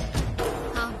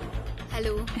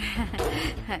 ஹலோ.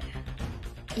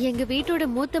 எங்க வீட்டோட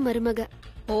மூத்த மருமக.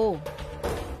 ஓ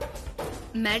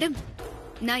மேடம்,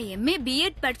 நான் MA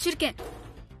BEd படிச்சிருக்கேன்.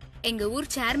 எங்க ஊர்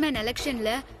சேர்மேன்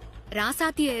எலெக்ஷன்ல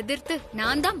ராசாத்திய எதிர்த்து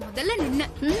நான் தான் முதல்ல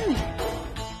நின்னேன்.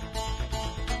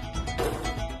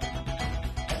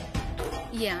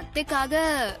 என் அத்தைக்காக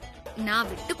நான்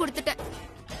விட்டு கொடுத்துட்டேன்.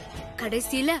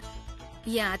 கடைசியில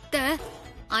என் அத்தை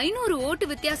 500 ஓட்டு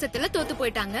வித்தியாசத்துல தோத்து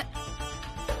போயிட்டாங்க.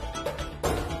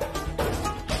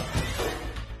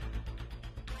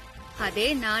 அதே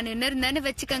நான் நின்னு இருந்தேன்னு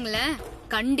வச்சுக்கங்களேன்,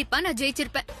 கண்டிப்பா நான்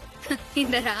ஜெயிச்சிருப்பேன்.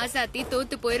 இந்த ராசாத்தி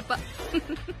தோத்து போயிருப்பா.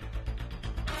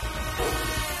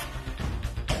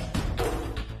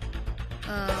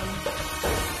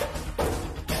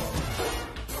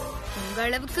 உங்க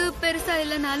அளவுக்கு பெருசா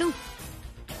இல்லனாலும்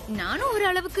நானும் ஒரு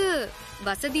அளவுக்கு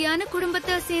வசதியான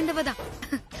குடும்பத்தை சேர்ந்தவதான்.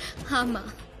 ஆமா.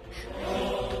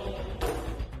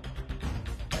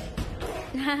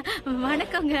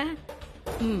 வணக்கங்க.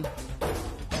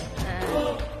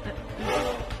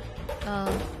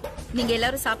 நீங்க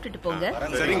எல்லாரும் சாப்பிட்டுட்டு போங்க.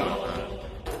 சரிங்க.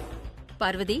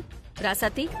 பார்வதி,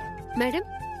 ராசாத்தி மேடம்.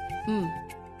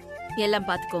 எல்லாம்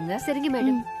பாத்துக்கோங்க. சரிங்க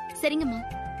மேடம். சரிங்கம்மா.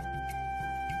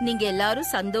 நீங்க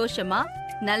எல்லாரும் சந்தோஷமா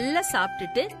நல்லா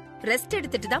சாப்பிட்டுட்டு ரெஸ்ட்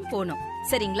எடுத்துட்டு தான் போகணும்.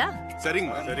 சரிங்களா?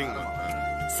 சரிங்க சரிங்க.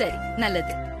 சரி,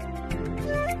 நல்லது.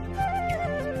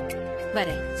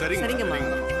 வரேன். சரிங்கம்மா.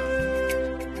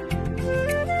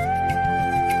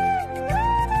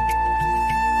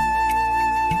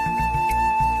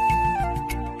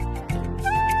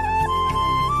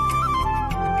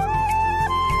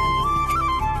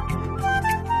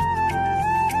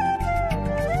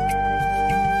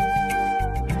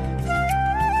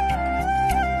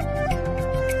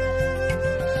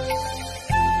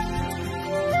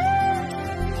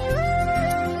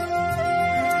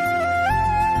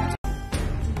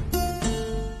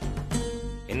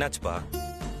 என்னாச்சுப்பா?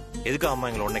 எதுக்கு அம்மா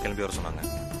எங்களை உடனே கிளம்பி வர சொன்னாங்க?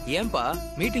 ஏன்பா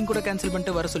மீட்டிங் கூட கேன்சல்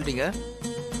பண்ணிட்டு வர சொல்லிட்டீங்க?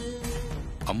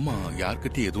 அம்மா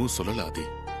யார்கிட்டயும் எதுவும் சொல்லல ஆதி.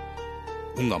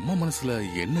 உங்க அம்மா மனசுல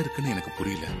என்ன இருக்குன்னு எனக்கு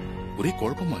புரியல. ஒரே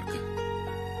குழப்பமா இருக்கு.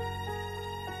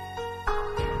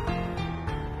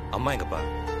 அம்மா எங்கப்பா?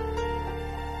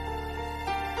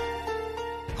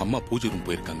 அம்மா பூஜை ரூம்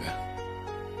போயிருக்காங்க.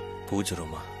 பூஜை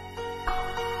ரூமா?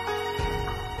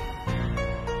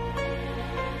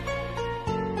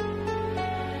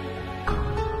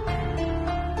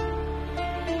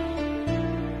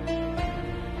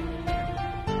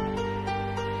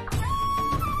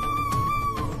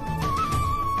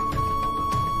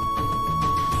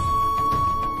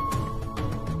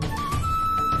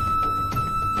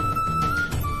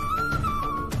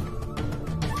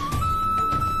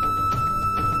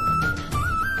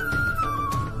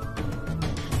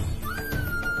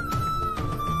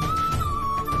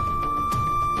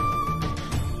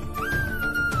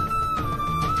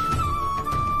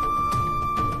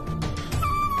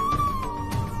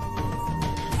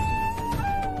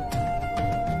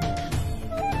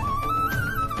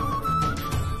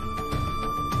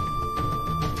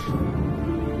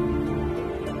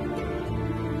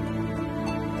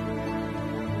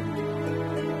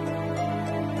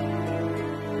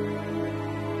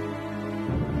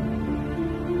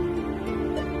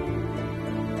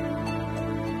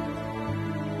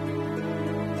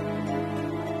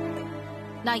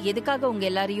 நான் எதுக்காக உங்க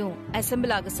எல்லாரையும்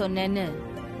அசெம்பிள் ஆக சொன்னேன்னு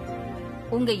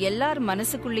உங்க எல்லார்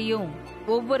மனசுக்குள்ளேயும்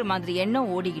ஒவ்வொரு மாதிரி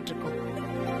எண்ணம் ஓடிக்கிட்டு இருக்கும்.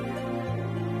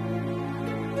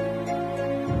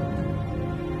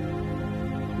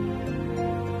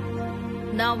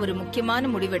 நான் ஒரு முக்கியமான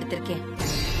முடிவு எடுத்திருக்கேன்.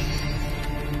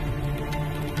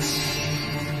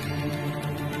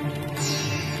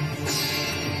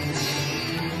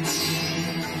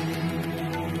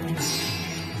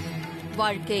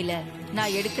 வாழ்க்கையில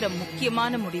நான் எடுக்கிற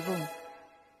முக்கியமான முடிவும்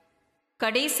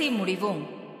கடைசி முடிவும்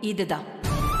இதுதான்.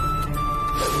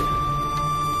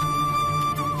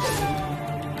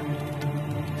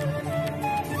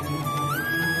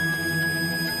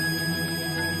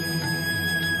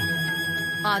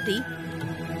 ஆதி,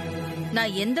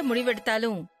 நான் எந்த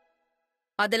முடிவெடுத்தாலும்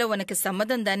அதுல உனக்கு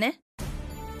சம்மதம் தானே?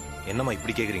 என்னம்மா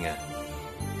இப்படி கேக்குறீங்க?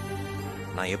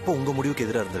 நான் எப்போ உங்க முடிவுக்கு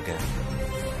எதிராக இருந்திருக்கேன்?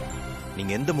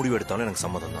 நீங்க எந்த முடிவு எடுத்தாலும் எனக்கு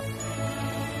சம்மதம் தான்.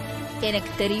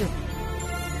 எனக்கு தெரியும்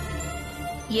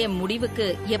என் முடிவுக்கு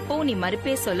எப்பவும் நீ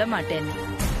மறுப்பே சொல்ல மாட்டேன்னு.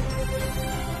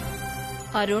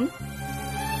 அருண்.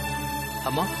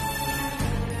 அம்மா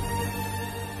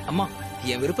அம்மா,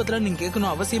 என் விருப்பத்துல நீங்க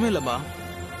கேட்கணும் அவசியமே இல்லம்மா.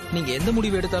 நீங்க எந்த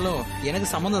முடிவு எடுத்தாலும் எனக்கு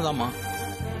சம்மந்தம் தான்மா.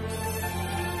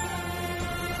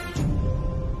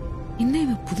 என்ன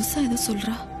இவன் புதுசா ஏதோ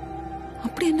சொல்றா?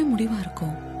 அப்படி என்ன முடிவா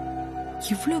இருக்கும்?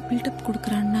 இவ்ளோ பில்டப்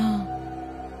கொடுக்கறான்னா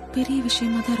பெரிய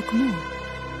விஷயமா தான் இருக்குமோ?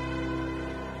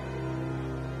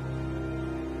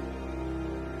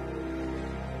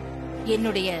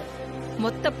 என்னுடைய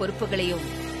மொத்த பொறுப்புகளையும்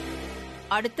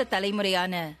அடுத்த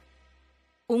தலைமுறையான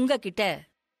உங்ககிட்ட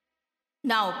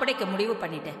நான் ஒப்படைக்க முடிவு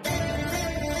பண்ணிட்டேன்.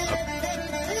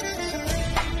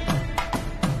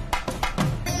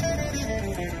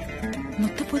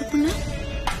 மொத்த பொறுப்புன்னா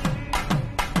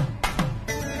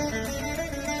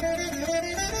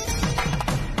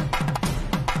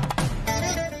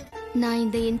நான்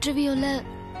இந்த இன்டர்வியூல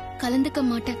கலந்துக்க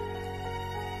மாட்டேன்.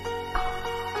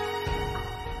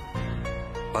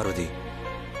 பார்வதி,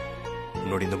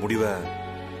 உன்னோட இந்த முடிவை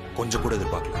கொஞ்சம் கூட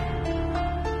எதிர்பார்க்கல.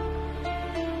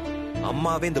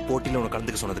 அம்மாவே இந்த போட்டியில உனக்கு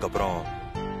கலந்துக்க சொன்னதுக்கு அப்புறம்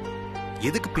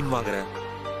எதுக்கு பின்வாங்குற?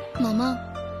 மாமா,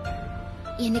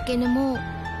 எனக்கு என்னமோ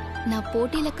நான்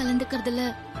போட்டியில கலந்துக்கிறதுல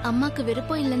அம்மாக்கு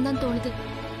விருப்பம் இல்லைன்னு தான் தோணுது.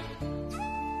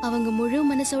 அவங்க முழு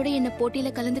மனசோட என்ன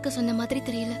போட்டியில கலந்துக்க சொன்ன மாதிரி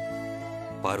தெரியல.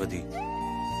 பார்வதி,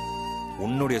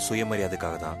 உன்னுடைய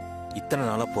சுயமரியாதைக்காக தான் இத்தனை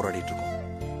நாளா போராடிட்டு இருக்கோம்.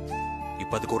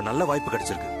 இப்ப அதுக்கு ஒரு நல்ல வாய்ப்பு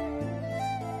கிடைச்சிருக்கு.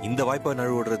 இந்த வாய்ப்பை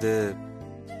நழுவிடுறது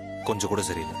கொஞ்சம் கூட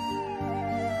சரியில்லை.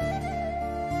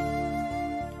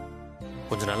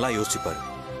 கொஞ்சம் நல்லா யோசிச்சுப்பாரு.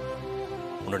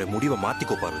 உன்னுடைய முடிவை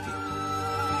மாத்திக்கோ பார்வதி.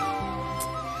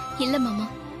 இல்ல மாமா,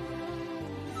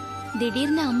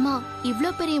 திடீர்னு அம்மா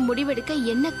இவ்ளோ பெரிய முடிவெடுக்க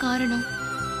என்ன காரணம்?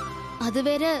 அது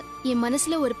வேற என்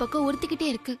மனசுல ஒரு பக்கம் உறுத்திக்கிட்டே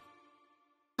இருக்கு.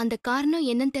 அந்த காரணம்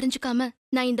என்னன்னு தெரிஞ்சுக்காம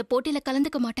நான் இந்த போட்டியில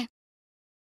கலந்துக்க மாட்டேன்.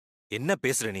 என்ன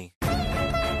பேசுற நீ?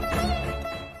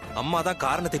 அம்மா தான்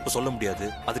காரணத்தை இப்ப சொல்ல முடியாது,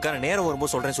 அதுக்கான நேரம்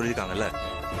வரும்போது சொல்றேன்னு சொல்லியிருக்காங்கல்ல.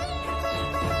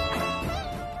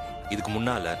 இதுக்கு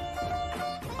முன்னால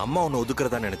அம்மா உன்னை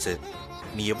ஒதுக்குறதா நினைச்சு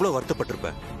நீ எவ்வளவு வருத்தப்பட்டிருப்ப.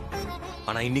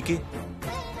 ஆனா இன்னைக்கு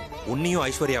உன்னையும்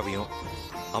ஐஸ்வர்யாவையும்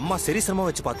அம்மா சரிசமமா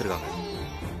வச்சு பார்த்திருக்காங்க.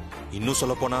 இன்னும்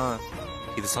சொல்ல போனா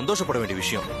இது சந்தோஷப்பட வேண்டிய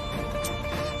விஷயம்.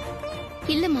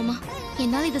 இல்ல மாமா,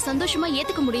 என்னால இது சந்தோஷமா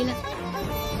ஏத்துக்க முடியல.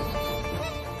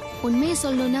 உண்மையை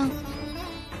சொல்லணும்னா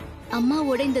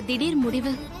அம்மாவோட இந்த திடீர்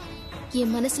முடிவு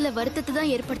என் மனசுல வருத்தத்தை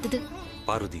தான் ஏற்படுத்துது.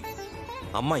 பார்வதி,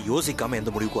 அம்மா யோசிக்காம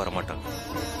எந்த முடிவுக்கு வர மாட்டாங்க.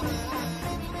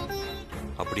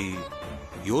 அப்படி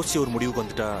யோசிச்சு ஒரு முடிவுக்கு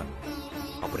வந்துட்டா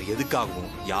அப்புறம்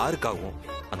எதுக்காகவும் யாருக்காகவும்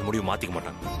அந்த முடிவு மாத்திக்க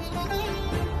மாட்டாங்க.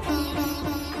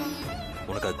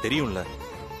 உனக்கு அது தெரியும்ல.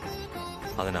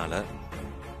 அதனால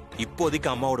இப்போதைக்கு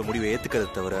அம்மாவோட முடிவை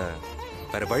ஏத்துக்கிறத தவிர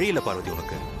வேற வழி இல்ல பார்வதி.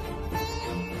 உனக்கு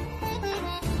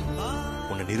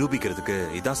உன்னை நிரூபிக்கிறதுக்கு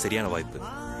இதுதான் சரியான வாய்ப்பு.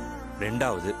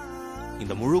 ரெண்டாவது,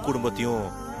 இந்த முழு குடும்பத்தையும்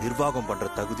நிர்வாகம் பண்ற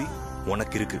தகுதி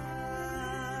உனக்கு இருக்கு.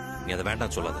 நீ அதை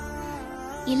வேண்டாம் சொல்லாத.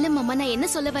 இல்ல மாமா, நான் என்ன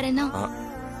சொல்ல வரேன்னா,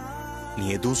 நீ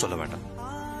எதுவும் சொல்ல வேண்டாம்,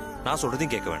 நான்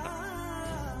சொல்றதையும் கேட்க வேண்டாம்.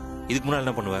 இதுக்கு முன்னாடி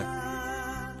என்ன பண்ணுவ?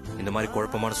 இந்த மாதிரி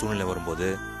குழப்பமான சூழ்நிலை வரும்போது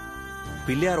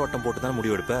பிள்ளையார் வட்டம் போட்டு தான்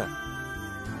முடிவெடுப்ப.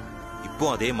 இப்போ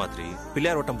அதே மாதிரி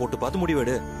பிள்ளையார் வட்டம் போட்டு பார்த்து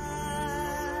முடிவெடு.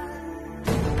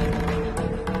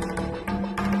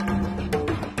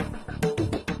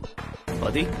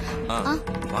 அதி,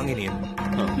 வாங்க நீ.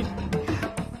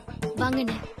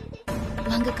 வாங்கண்ணே,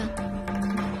 வாங்கக்கா.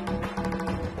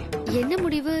 என்ன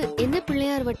முடிவு? என்ன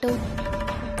பிள்ளையார் வட்டம்?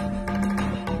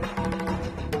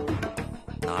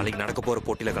 நாளைக்கு நடக்க போற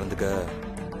போட்டியில கலந்துக்க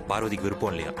பார்வதிக்கு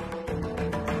விருப்பம் இல்லையா?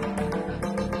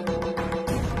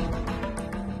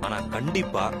 ஆனா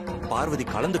கண்டிப்பா பார்வதி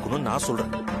கலந்துக்கணும்னு நான்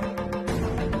சொல்றேன்.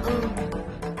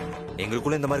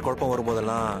 எங்களுக்குள்ள இந்த மாதிரி குழப்பம்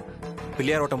வரும்போதெல்லாம்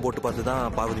பிள்ளையார் வட்டம் போட்டு பார்த்து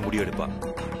தான் பார்வதி முடிவு எடுப்பா.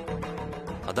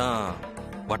 அதான்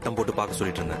வட்டம் போட்டு பார்க்க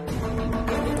சொல்லிட்டு இருந்தேன்.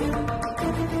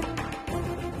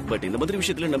 பட் இந்த மாதிரி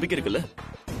விஷயத்துல நம்பிக்கை இருக்குல்ல?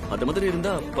 அந்த மாதிரி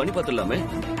இருந்தா பண்ணி பார்த்துடலாமே.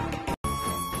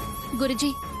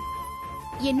 குருஜி,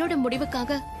 என்னோட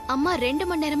முடிவுக்காக அம்மா 2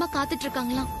 மணி நேரமா காத்துட்டு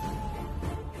இருக்காங்களாம்.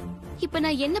 இப்ப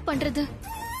நான் என்ன பண்றது?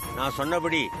 நான்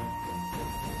சொன்னபடி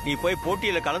நீ போய்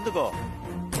போட்டியில கலந்துக்கோ.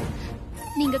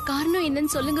 நீங்க காரணம்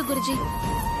என்னன்னு சொல்லுங்க குருஜி.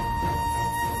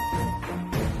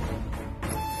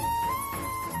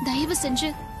 தயவு செஞ்சு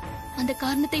அந்த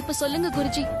காரணத்தை இப்ப சொல்லுங்க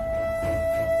குருஜி.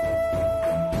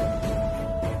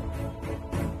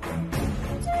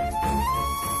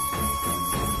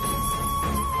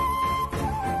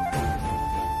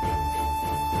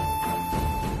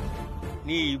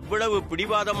 நீ இவ்வளவு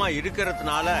பிடிவாதமா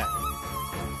இருக்கிறதுனால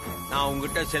நான்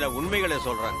உங்ககிட்ட சில உண்மைகளை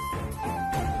சொல்றேன்.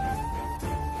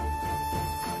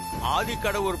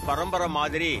 ஆதிக்கடவுர் பரம்பரை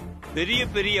மாதிரி பெரிய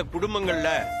பெரிய குடும்பங்கள்ல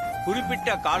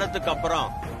குறிப்பிட்ட காலத்துக்கு அப்புறம்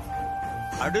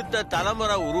அடுத்த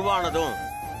தலைமுறை உருவானதும்,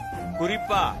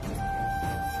 குறிப்பா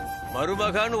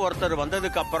மருமகன் ஒருத்தர்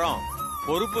வந்ததுக்கு அப்புறம்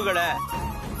பொறுப்புகளை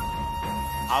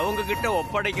அவங்க கிட்ட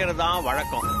ஒப்படைக்கிறது தான்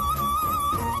வழக்கம்.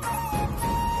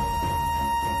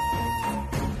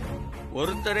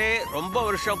 ஒருத்தரே ரொம்ப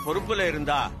வருஷம் பொறுப்புல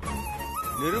இருந்தா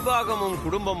நிர்வாகமும்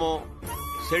குடும்பமும்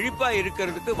செழிப்பா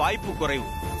இருக்கிறதுக்கு வாய்ப்பு குறைவு.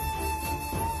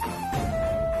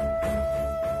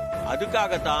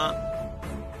 அதுக்காகத்தான்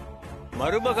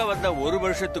மருமக வந்த ஒரு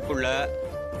வருஷத்துக்குள்ள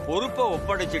பொறுப்பை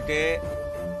ஒப்படைச்சிட்டு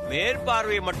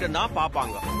மேற்பார்வையை மட்டும்தான்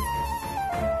பாப்பாங்க.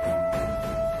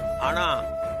 ஆனா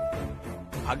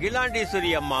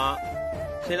அகிலாண்டேஸ்வரி அம்மா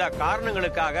சில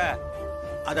காரணங்களுக்காக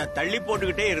அதை தள்ளி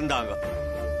போட்டுக்கிட்டே இருந்தாங்க.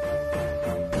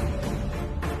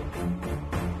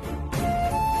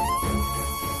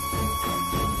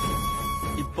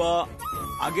 இப்போ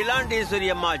அகிலாண்டேஸ்வரி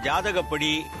அம்மா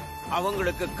ஜாதகப்படி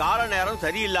அவங்களுக்கு கால நேரம்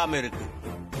சரியில்லாம இருக்கு.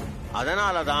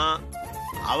 அதனாலதான்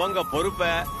அவங்க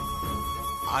பொறுப்பை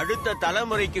அடுத்த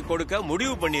தலைமுறைக்கு கொடுக்க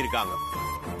முடிவு பண்ணிருக்காங்க.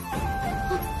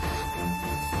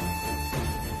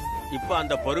 இப்ப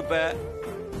அந்த பொறுப்பை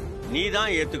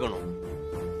நீதான் ஏத்துக்கணும்.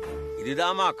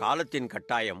 இதுதாமா காலத்தின்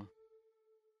கட்டாயம்.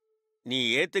 நீ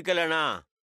ஏத்துக்கலனா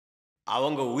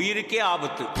அவங்க உயிருக்கே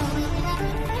ஆபத்து.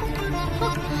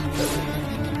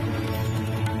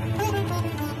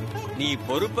 நீ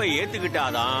பொறுப்பை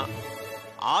ஏத்துக்கிட்டாதான்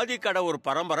ஆதிக்கடவுர்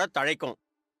பரம்பரை தழைக்கும்,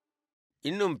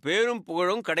 இன்னும் பேரும்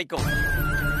புகழும் கிடைக்கும்.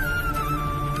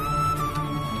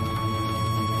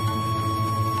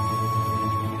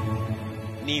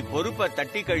 நீ பொறுப்பை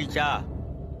தட்டி கழிச்சா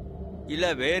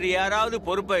இல்ல வேறு யாராவது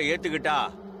பொறுப்பை ஏத்துக்கிட்டா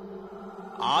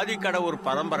ஆதிக்கடவுர்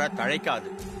பரம்பரை தழைக்காது,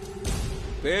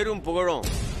 பேரும் புகழும்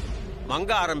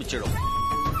மங்க ஆரம்பிச்சிடும்.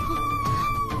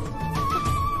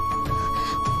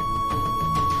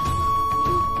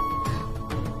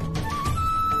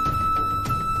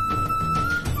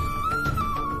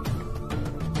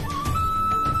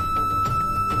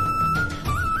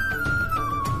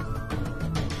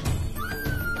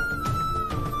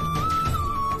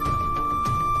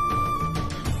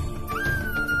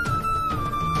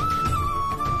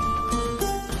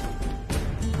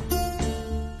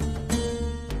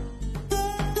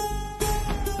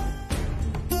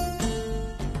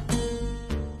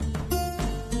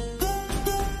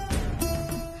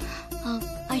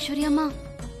 ஐஸ்வர்யாமா,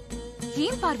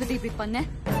 ஏன் பார்வதி இப்படி பண்ண?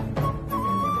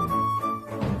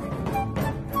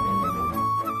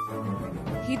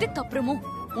 இதுக்கப்புறமும்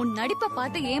உன் நடிப்பை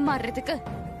பார்த்து ஏமாறுறதுக்கு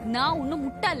நான் ஒன்னும்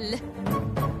முட்டாள் இல்ல.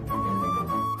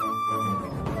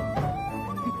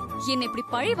 என்ன இப்படி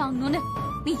பழி வாங்கணும்னு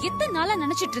நீ எத்தனை நாளா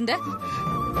நினைச்சிட்டு இருந்த?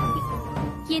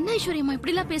 என்ன ஐஸ்வர்யம்மா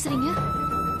இப்படி எல்லாம் பேசுறீங்க?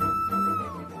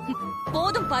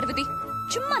 போதும் பார்வதி,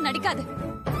 சும்மா நடிக்காது.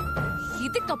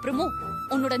 இதுக்கப்புறமும்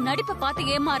உன்னோட நடிப்பை பார்த்து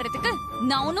ஏமாறுறதுக்கு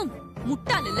நான் ஒன்னும்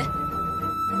முட்டாள் இல்ல.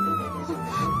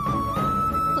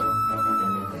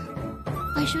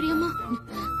 ஐஸ்வர்யம்மா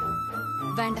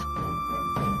வேண்டாம்.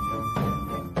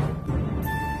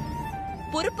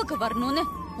 பொறுப்புக்கு வரணும்னு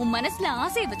உன் மனசுல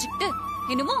ஆசையை வச்சுக்கிட்டு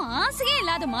என்னமோ ஆசையே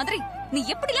இல்லாத மாதிரி நீ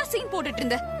எப்படிலாம் சீன் போட்டுட்டு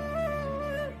இருந்த?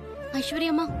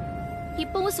 ஐஸ்வர்யம்மா,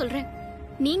 இப்பவும் சொல்றேன்,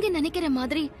 நீங்க நினைக்கிற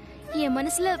மாதிரி என்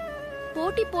மனசுல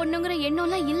போட்டி போடணுங்கிற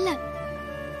எண்ணம்லாம் இல்ல.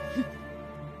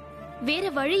 வேற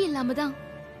வழி இல்லாம தான்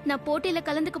நான் போட்டியில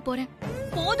கலந்துக்க போறேன்.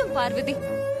 போதும் பார்வதி,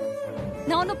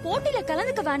 நான் உன்னை போட்டியில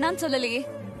கலந்துக்க வேண்டாம்னு சொல்லலையே.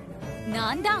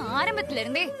 நான் தான் ஆரம்பத்துல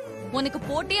இருந்தே உனக்கு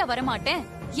போட்டியா வரமாட்டேன்,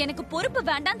 எனக்கு பொறுப்பு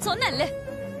வேண்டாம்னு சொன்னல.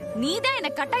 நீ தான்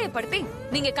என்ன கட்டாயப்படுத்தி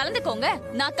நீங்க கலந்துக்கோங்க,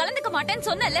 நான் கலந்துக்க மாட்டேன்னு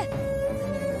சொன்னல.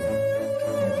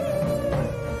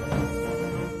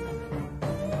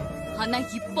 ஆனா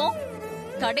இப்போ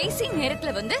கடைசி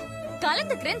நேரத்துல வந்து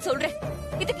கலந்துக்கிறேன்னு சொல்றேன்.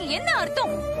 இதுக்கு என்ன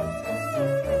அர்த்தம்?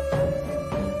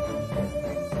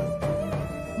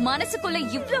 மனசுக்குள்ள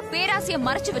இவ்ளோ பேராசைய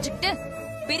மறைச்சு வச்சுக்கிட்டு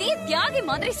பெரிய தியாகி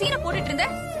மாதிரி சீனை போட்டுட்டு இருந்த.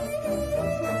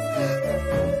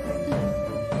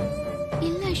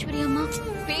 இல்ல ஐஸ்வர்யம்மா,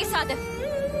 பேசாத.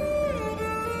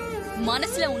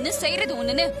 மனசுல ஒண்ணு செய்யறது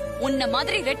ஒண்ணுன்னு உன்ன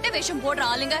மாதிரி ரெட்ட வேஷம் போடுற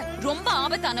ஆளுங்க ரொம்ப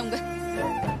ஆபத்தானவங்க.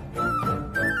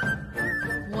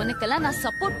 உனக்கெல்லாம் நான்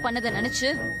சப்போர்ட் பண்ணத நினைச்சு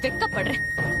வெக்கப்படுறேன்.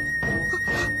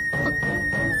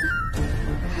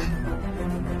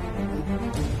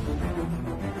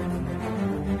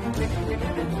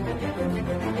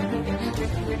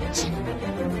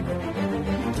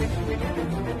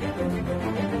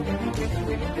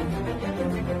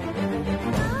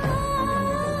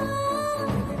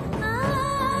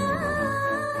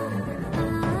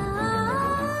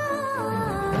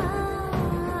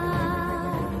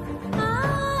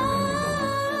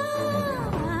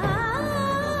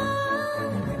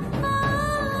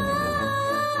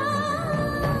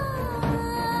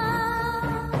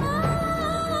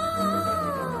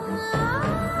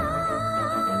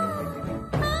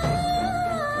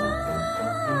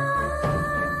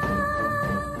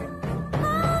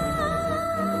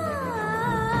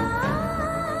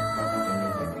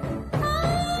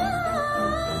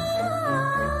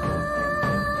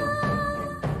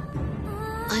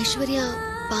 ஐஸ்வர்யா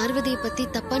பார்வதியை பத்தி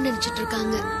தப்பா நினைச்சிட்டு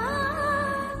இருக்காங்க.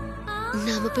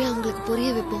 நாம போய் அவங்களுக்கு புரிய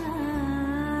வைப்போம்.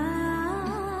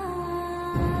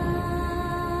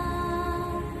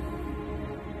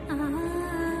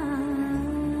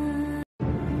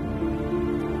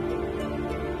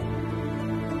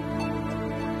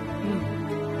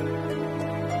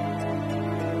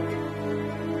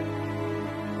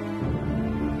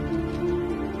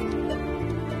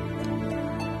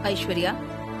 ஐஸ்வர்யா,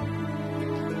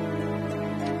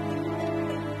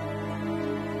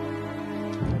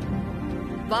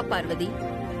 வா பார்வதி.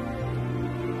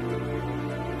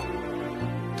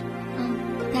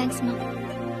 தேங்க்ஸ்மா.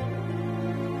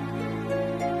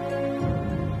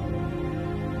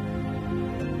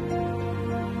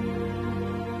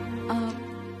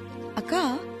 அக்கா,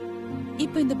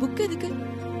 இப்ப இந்த புக் எதுக்கு?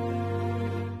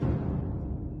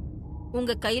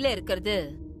 உங்க கையில இருக்கிறது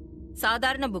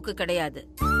சாதாரண புக்கு கிடையாது.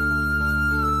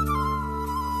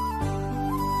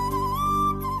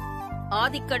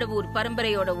 ஆதிக்கடவுர்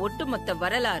பரம்பரையோட ஒட்டுமொத்த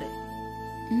வரலாறு.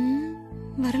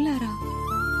 வரலாறா?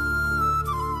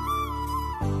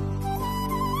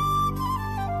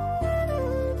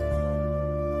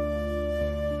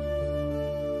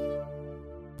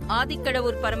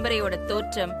 ஆதிக்கடவுர் பரம்பரையோட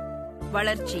தோற்றம்,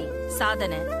 வளர்ச்சி,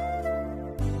 சாதனை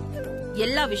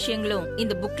எல்லா விஷயங்களும்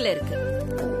இந்த புக்ல இருக்கு.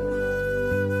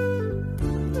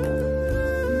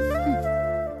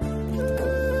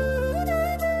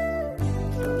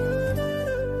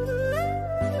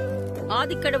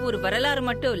 ஆதிக்கடவுர் வரலாறு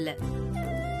மட்டும் இல்ல,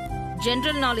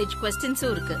 ஜெனரல் நாலேஜ்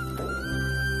கொஸ்டின்ஸும் இருக்கு.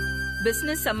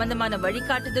 பிசினஸ் சம்பந்தமான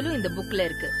வழிகாட்டுதலும் இந்த புக்ல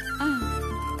இருக்கு.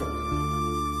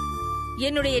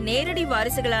 என்னுடைய நேரடி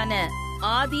வாரிசுகளான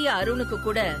ஆதி, அருணுக்கு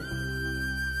கூட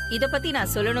இத பத்தி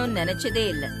நான் சொல்லணும்னு நினைச்சதே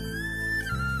இல்ல.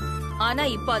 ஆனா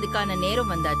இப்ப அதுக்கான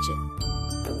நேரம் வந்தாச்சு.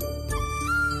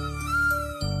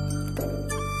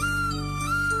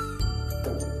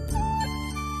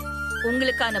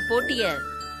 உங்களுக்கான போட்டிய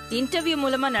இன்டர்வியூ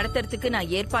மூலமா நடத்துறதுக்கு நான்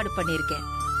ஏற்பாடு பண்ணிருக்கேன்.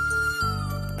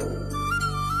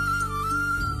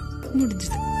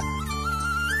 முடிஞ்சது.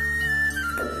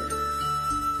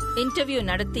 இன்டர்வியூ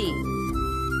நடத்தி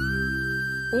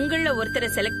உங்கள ஒருத்தரை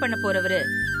செலக்ட் பண்ண போறவரு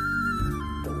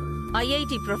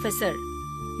ஐஐடி ப்ரொஃபசர்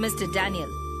மிஸ்டர்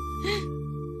டேனியல்.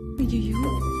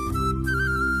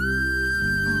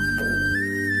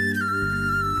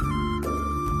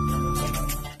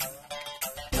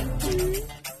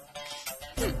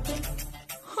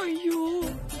 ஐயோ,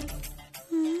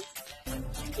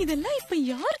 இதெல்லாம் இப்ப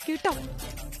யார் கேட்டா?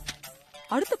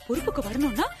 அடுத்த பொறுப்புக்கு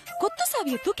வரணும்னா கொத்து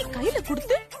சாவிய தூக்கி கையில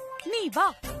கொடுத்து நீ வா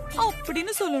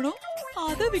அப்படின்னு சொல்லணும்.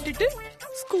 அத விட்டுட்டு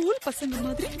ஸ்கூல் பசங்க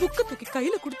மாதிரி புக்க தூக்கி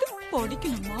கையில கொடுத்து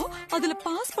படிக்கணுமா, அதுல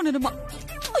பாஸ் பண்ணணுமா?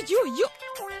 ஐயோ ஐயோ,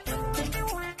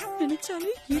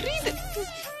 நினைச்சாலே எரியுது.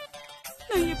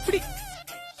 நான் எப்படி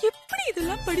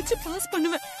இதெல்லாம் படிச்சு பாஸ்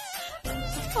பண்ணுவேன்?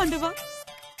 ஆண்டவா,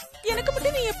 எனக்கு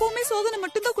மட்டும் நீ எப்பவுமே சோதனை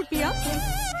மட்டும்தான் கொடுப்பியா?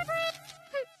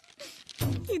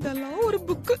 இதெல்லாம் ஒரு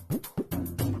புக்கு.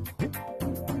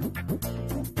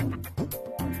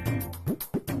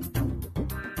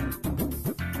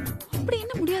 அப்படி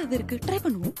என்ன முடியாது இருக்கு? ட்ரை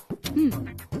பண்ணுவோம்.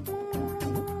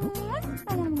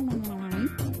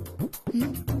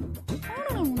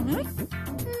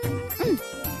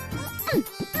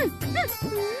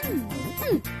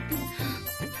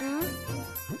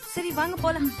 சரி வாங்க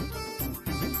போலாம்.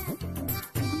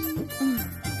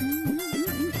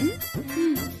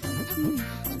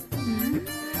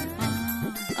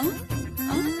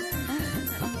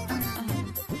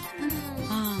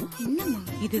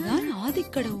 இதுதான்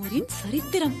ஆதிக்கடவுரின்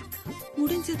சரித்திரம்.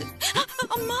 முடிஞ்சது.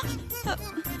 அம்மா,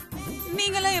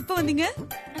 நீங்கெல்லாம் எப்ப வந்தீங்க?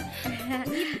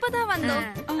 இப்பதான் வந்தோம்.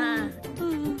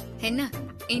 என்ன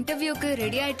இன்டர்வியூக்கு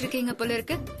ரெடி ஆயிட்டு இருக்கீங்க போல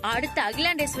இருக்கு. அடுத்த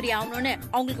அகிலாண்டேஸ்வரி ஆகணும்னு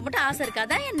அவங்களுக்கு மட்டும் ஆசை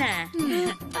இருக்காதா என்ன?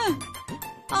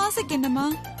 ஆசைக்கு என்னம்மா,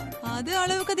 அது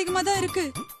அளவுக்கு அதிகமா தான் இருக்கு.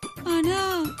 ஆனா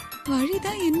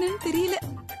வழிதான் என்னன்னு தெரியல.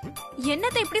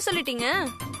 என்னத்த இப்படி சொல்லிட்டீங்க?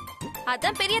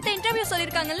 அதான் பெரியத்த இன்டர்வியூ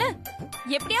சொல்லிருக்காங்கல்ல,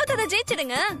 எப்படியாவது அதை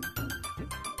ஜெயிச்சிடுங்க.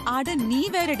 ஆட நீ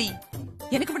வேறடி,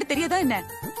 எனக்கு மட்டும் தெரியாதா என்ன?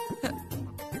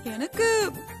 எனக்கு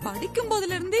படிக்கும்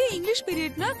போதுல இருந்தே இங்கிலீஷ்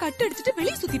பீரியட்னா கட்டு அடிச்சுட்டு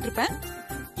வெளியே சுத்திட்டு இருப்பேன்.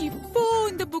 இப்போ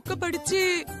இந்த புக்க படிச்சு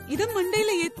இத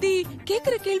மண்டையில ஏத்தி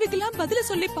கேக்குற கேள்விக்கெல்லாம் பதில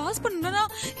சொல்லி பாஸ் பண்ணணும்னா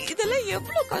இதெல்லாம்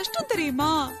எவ்வளவு கஷ்டம்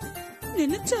தெரியுமா?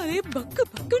 நினைச்சாலே பக்கு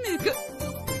பக்குன்னு இருக்கு.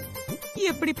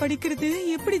 எப்படி படிக்கிறது,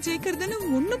 எப்படி ஜெயிக்கிறதுன்னு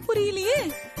ஒண்ணும் புரியலையே.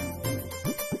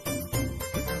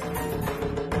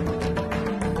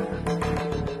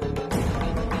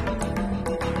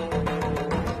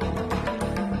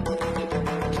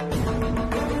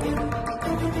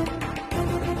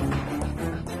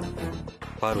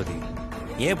 பார்வதி,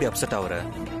 ஏன் இப்படி அப்செட் ஆகுற?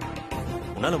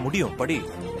 உன்னால முடியும், படி.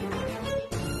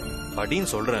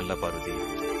 படின்னு சொல்றேன்ல பார்வதி.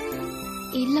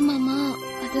 இல்ல மாமா,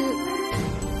 அது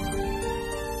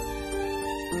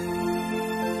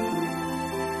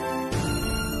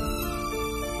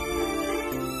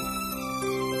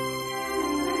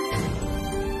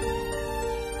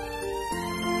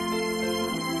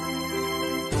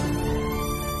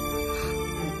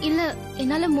இல்ல,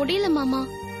 என்னால முடியல மாமா.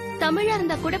 தமிழா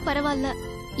இருந்தா கூட பரவாயில்ல,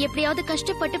 எப்படியாவது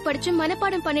கஷ்டப்பட்டு படிச்சு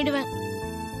மனப்பாடம் பண்ணிடுவேன்.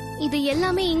 இது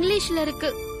எல்லாமே இங்கிலீஷ்ல இருக்கு.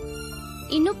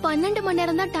 இன்னும் 12 மணி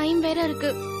நேரம் தான் டைம் வேற இருக்கு.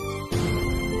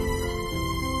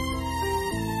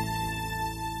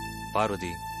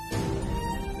 பார்வதி,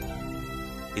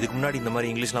 இதுக்கு முன்னாடி இந்த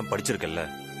மாதிரி இங்கிலீஷ்லாம் படிச்சிருக்கல்ல,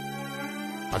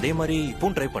 அதே மாதிரி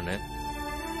இப்பவும் ட்ரை பண்ணு.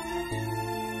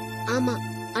 ஆமா,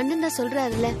 அண்ணன் தான்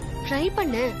சொல்றாருல, ட்ரை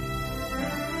பண்ணு.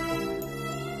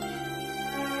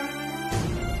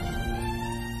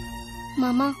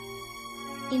 மாமா,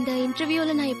 இந்த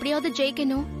இன்டர்வியூல நான் எப்படியாவது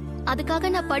ஜெயிக்கணும், அதுக்காக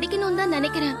நான் படிக்கணும் தான்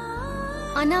நினைக்கிறேன்.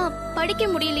 ஆனா படிக்க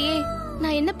முடியலையே,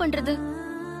 நான் என்ன பண்றது?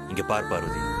 இங்க பார்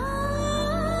பார்வதி,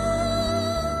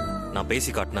 நான்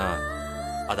பேசி காட்டினா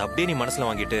அதை அப்படியே நீ மனசுல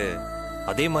வாங்கிட்டு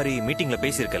அதே மாதிரி மீட்டிங்ல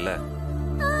பேசியிருக்கல்ல,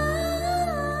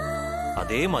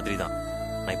 அதே மாதிரி தான்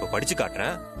நான் இப்ப படிச்சு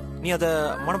காட்டுறேன், நீ அதை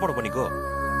மனப்பாடம் பண்ணிக்கோ.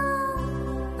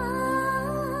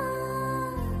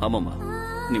 ஆமாமா,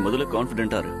 நீ முதல்ல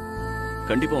கான்பிடென்டா இரு.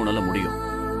 கண்டிப்பா உன்னால முடியும்.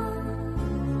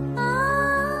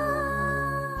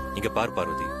 இங்க பார்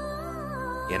பார்வதி,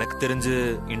 எனக்கு தெரிஞ்சு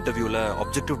இன்டர்வியூல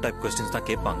ஆப்ஜெக்டிவ் டைப் क्वेश्चंस தான்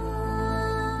கேட்பாங்க.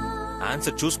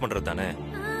 ஆன்சர் சூஸ் பண்றது தானே,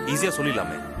 ஈஸியா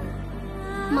சொல்லிடலாமே.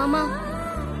 மாமா,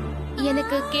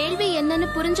 எனக்கு கேள்வி என்னன்னு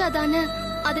புரிஞ்சாதானே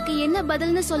அதுக்கு என்ன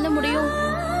பதில்னு சொல்ல முடியும்.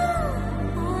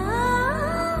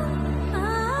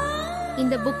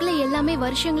 இந்த புக்ல எல்லாமே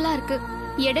வருஷங்களா இருக்கு.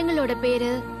 இடங்களோட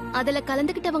பேரு, அதுல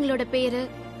கலந்துகிட்டவங்களோட பேரு,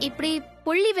 இப்படி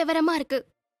புள்ளி விவரமா இருக்கு.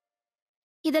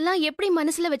 இதெல்லாம் எப்படி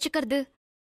மனசுல வச்சுக்கிறது?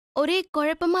 ஒரே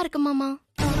குழப்பமா இருக்கு மாமா.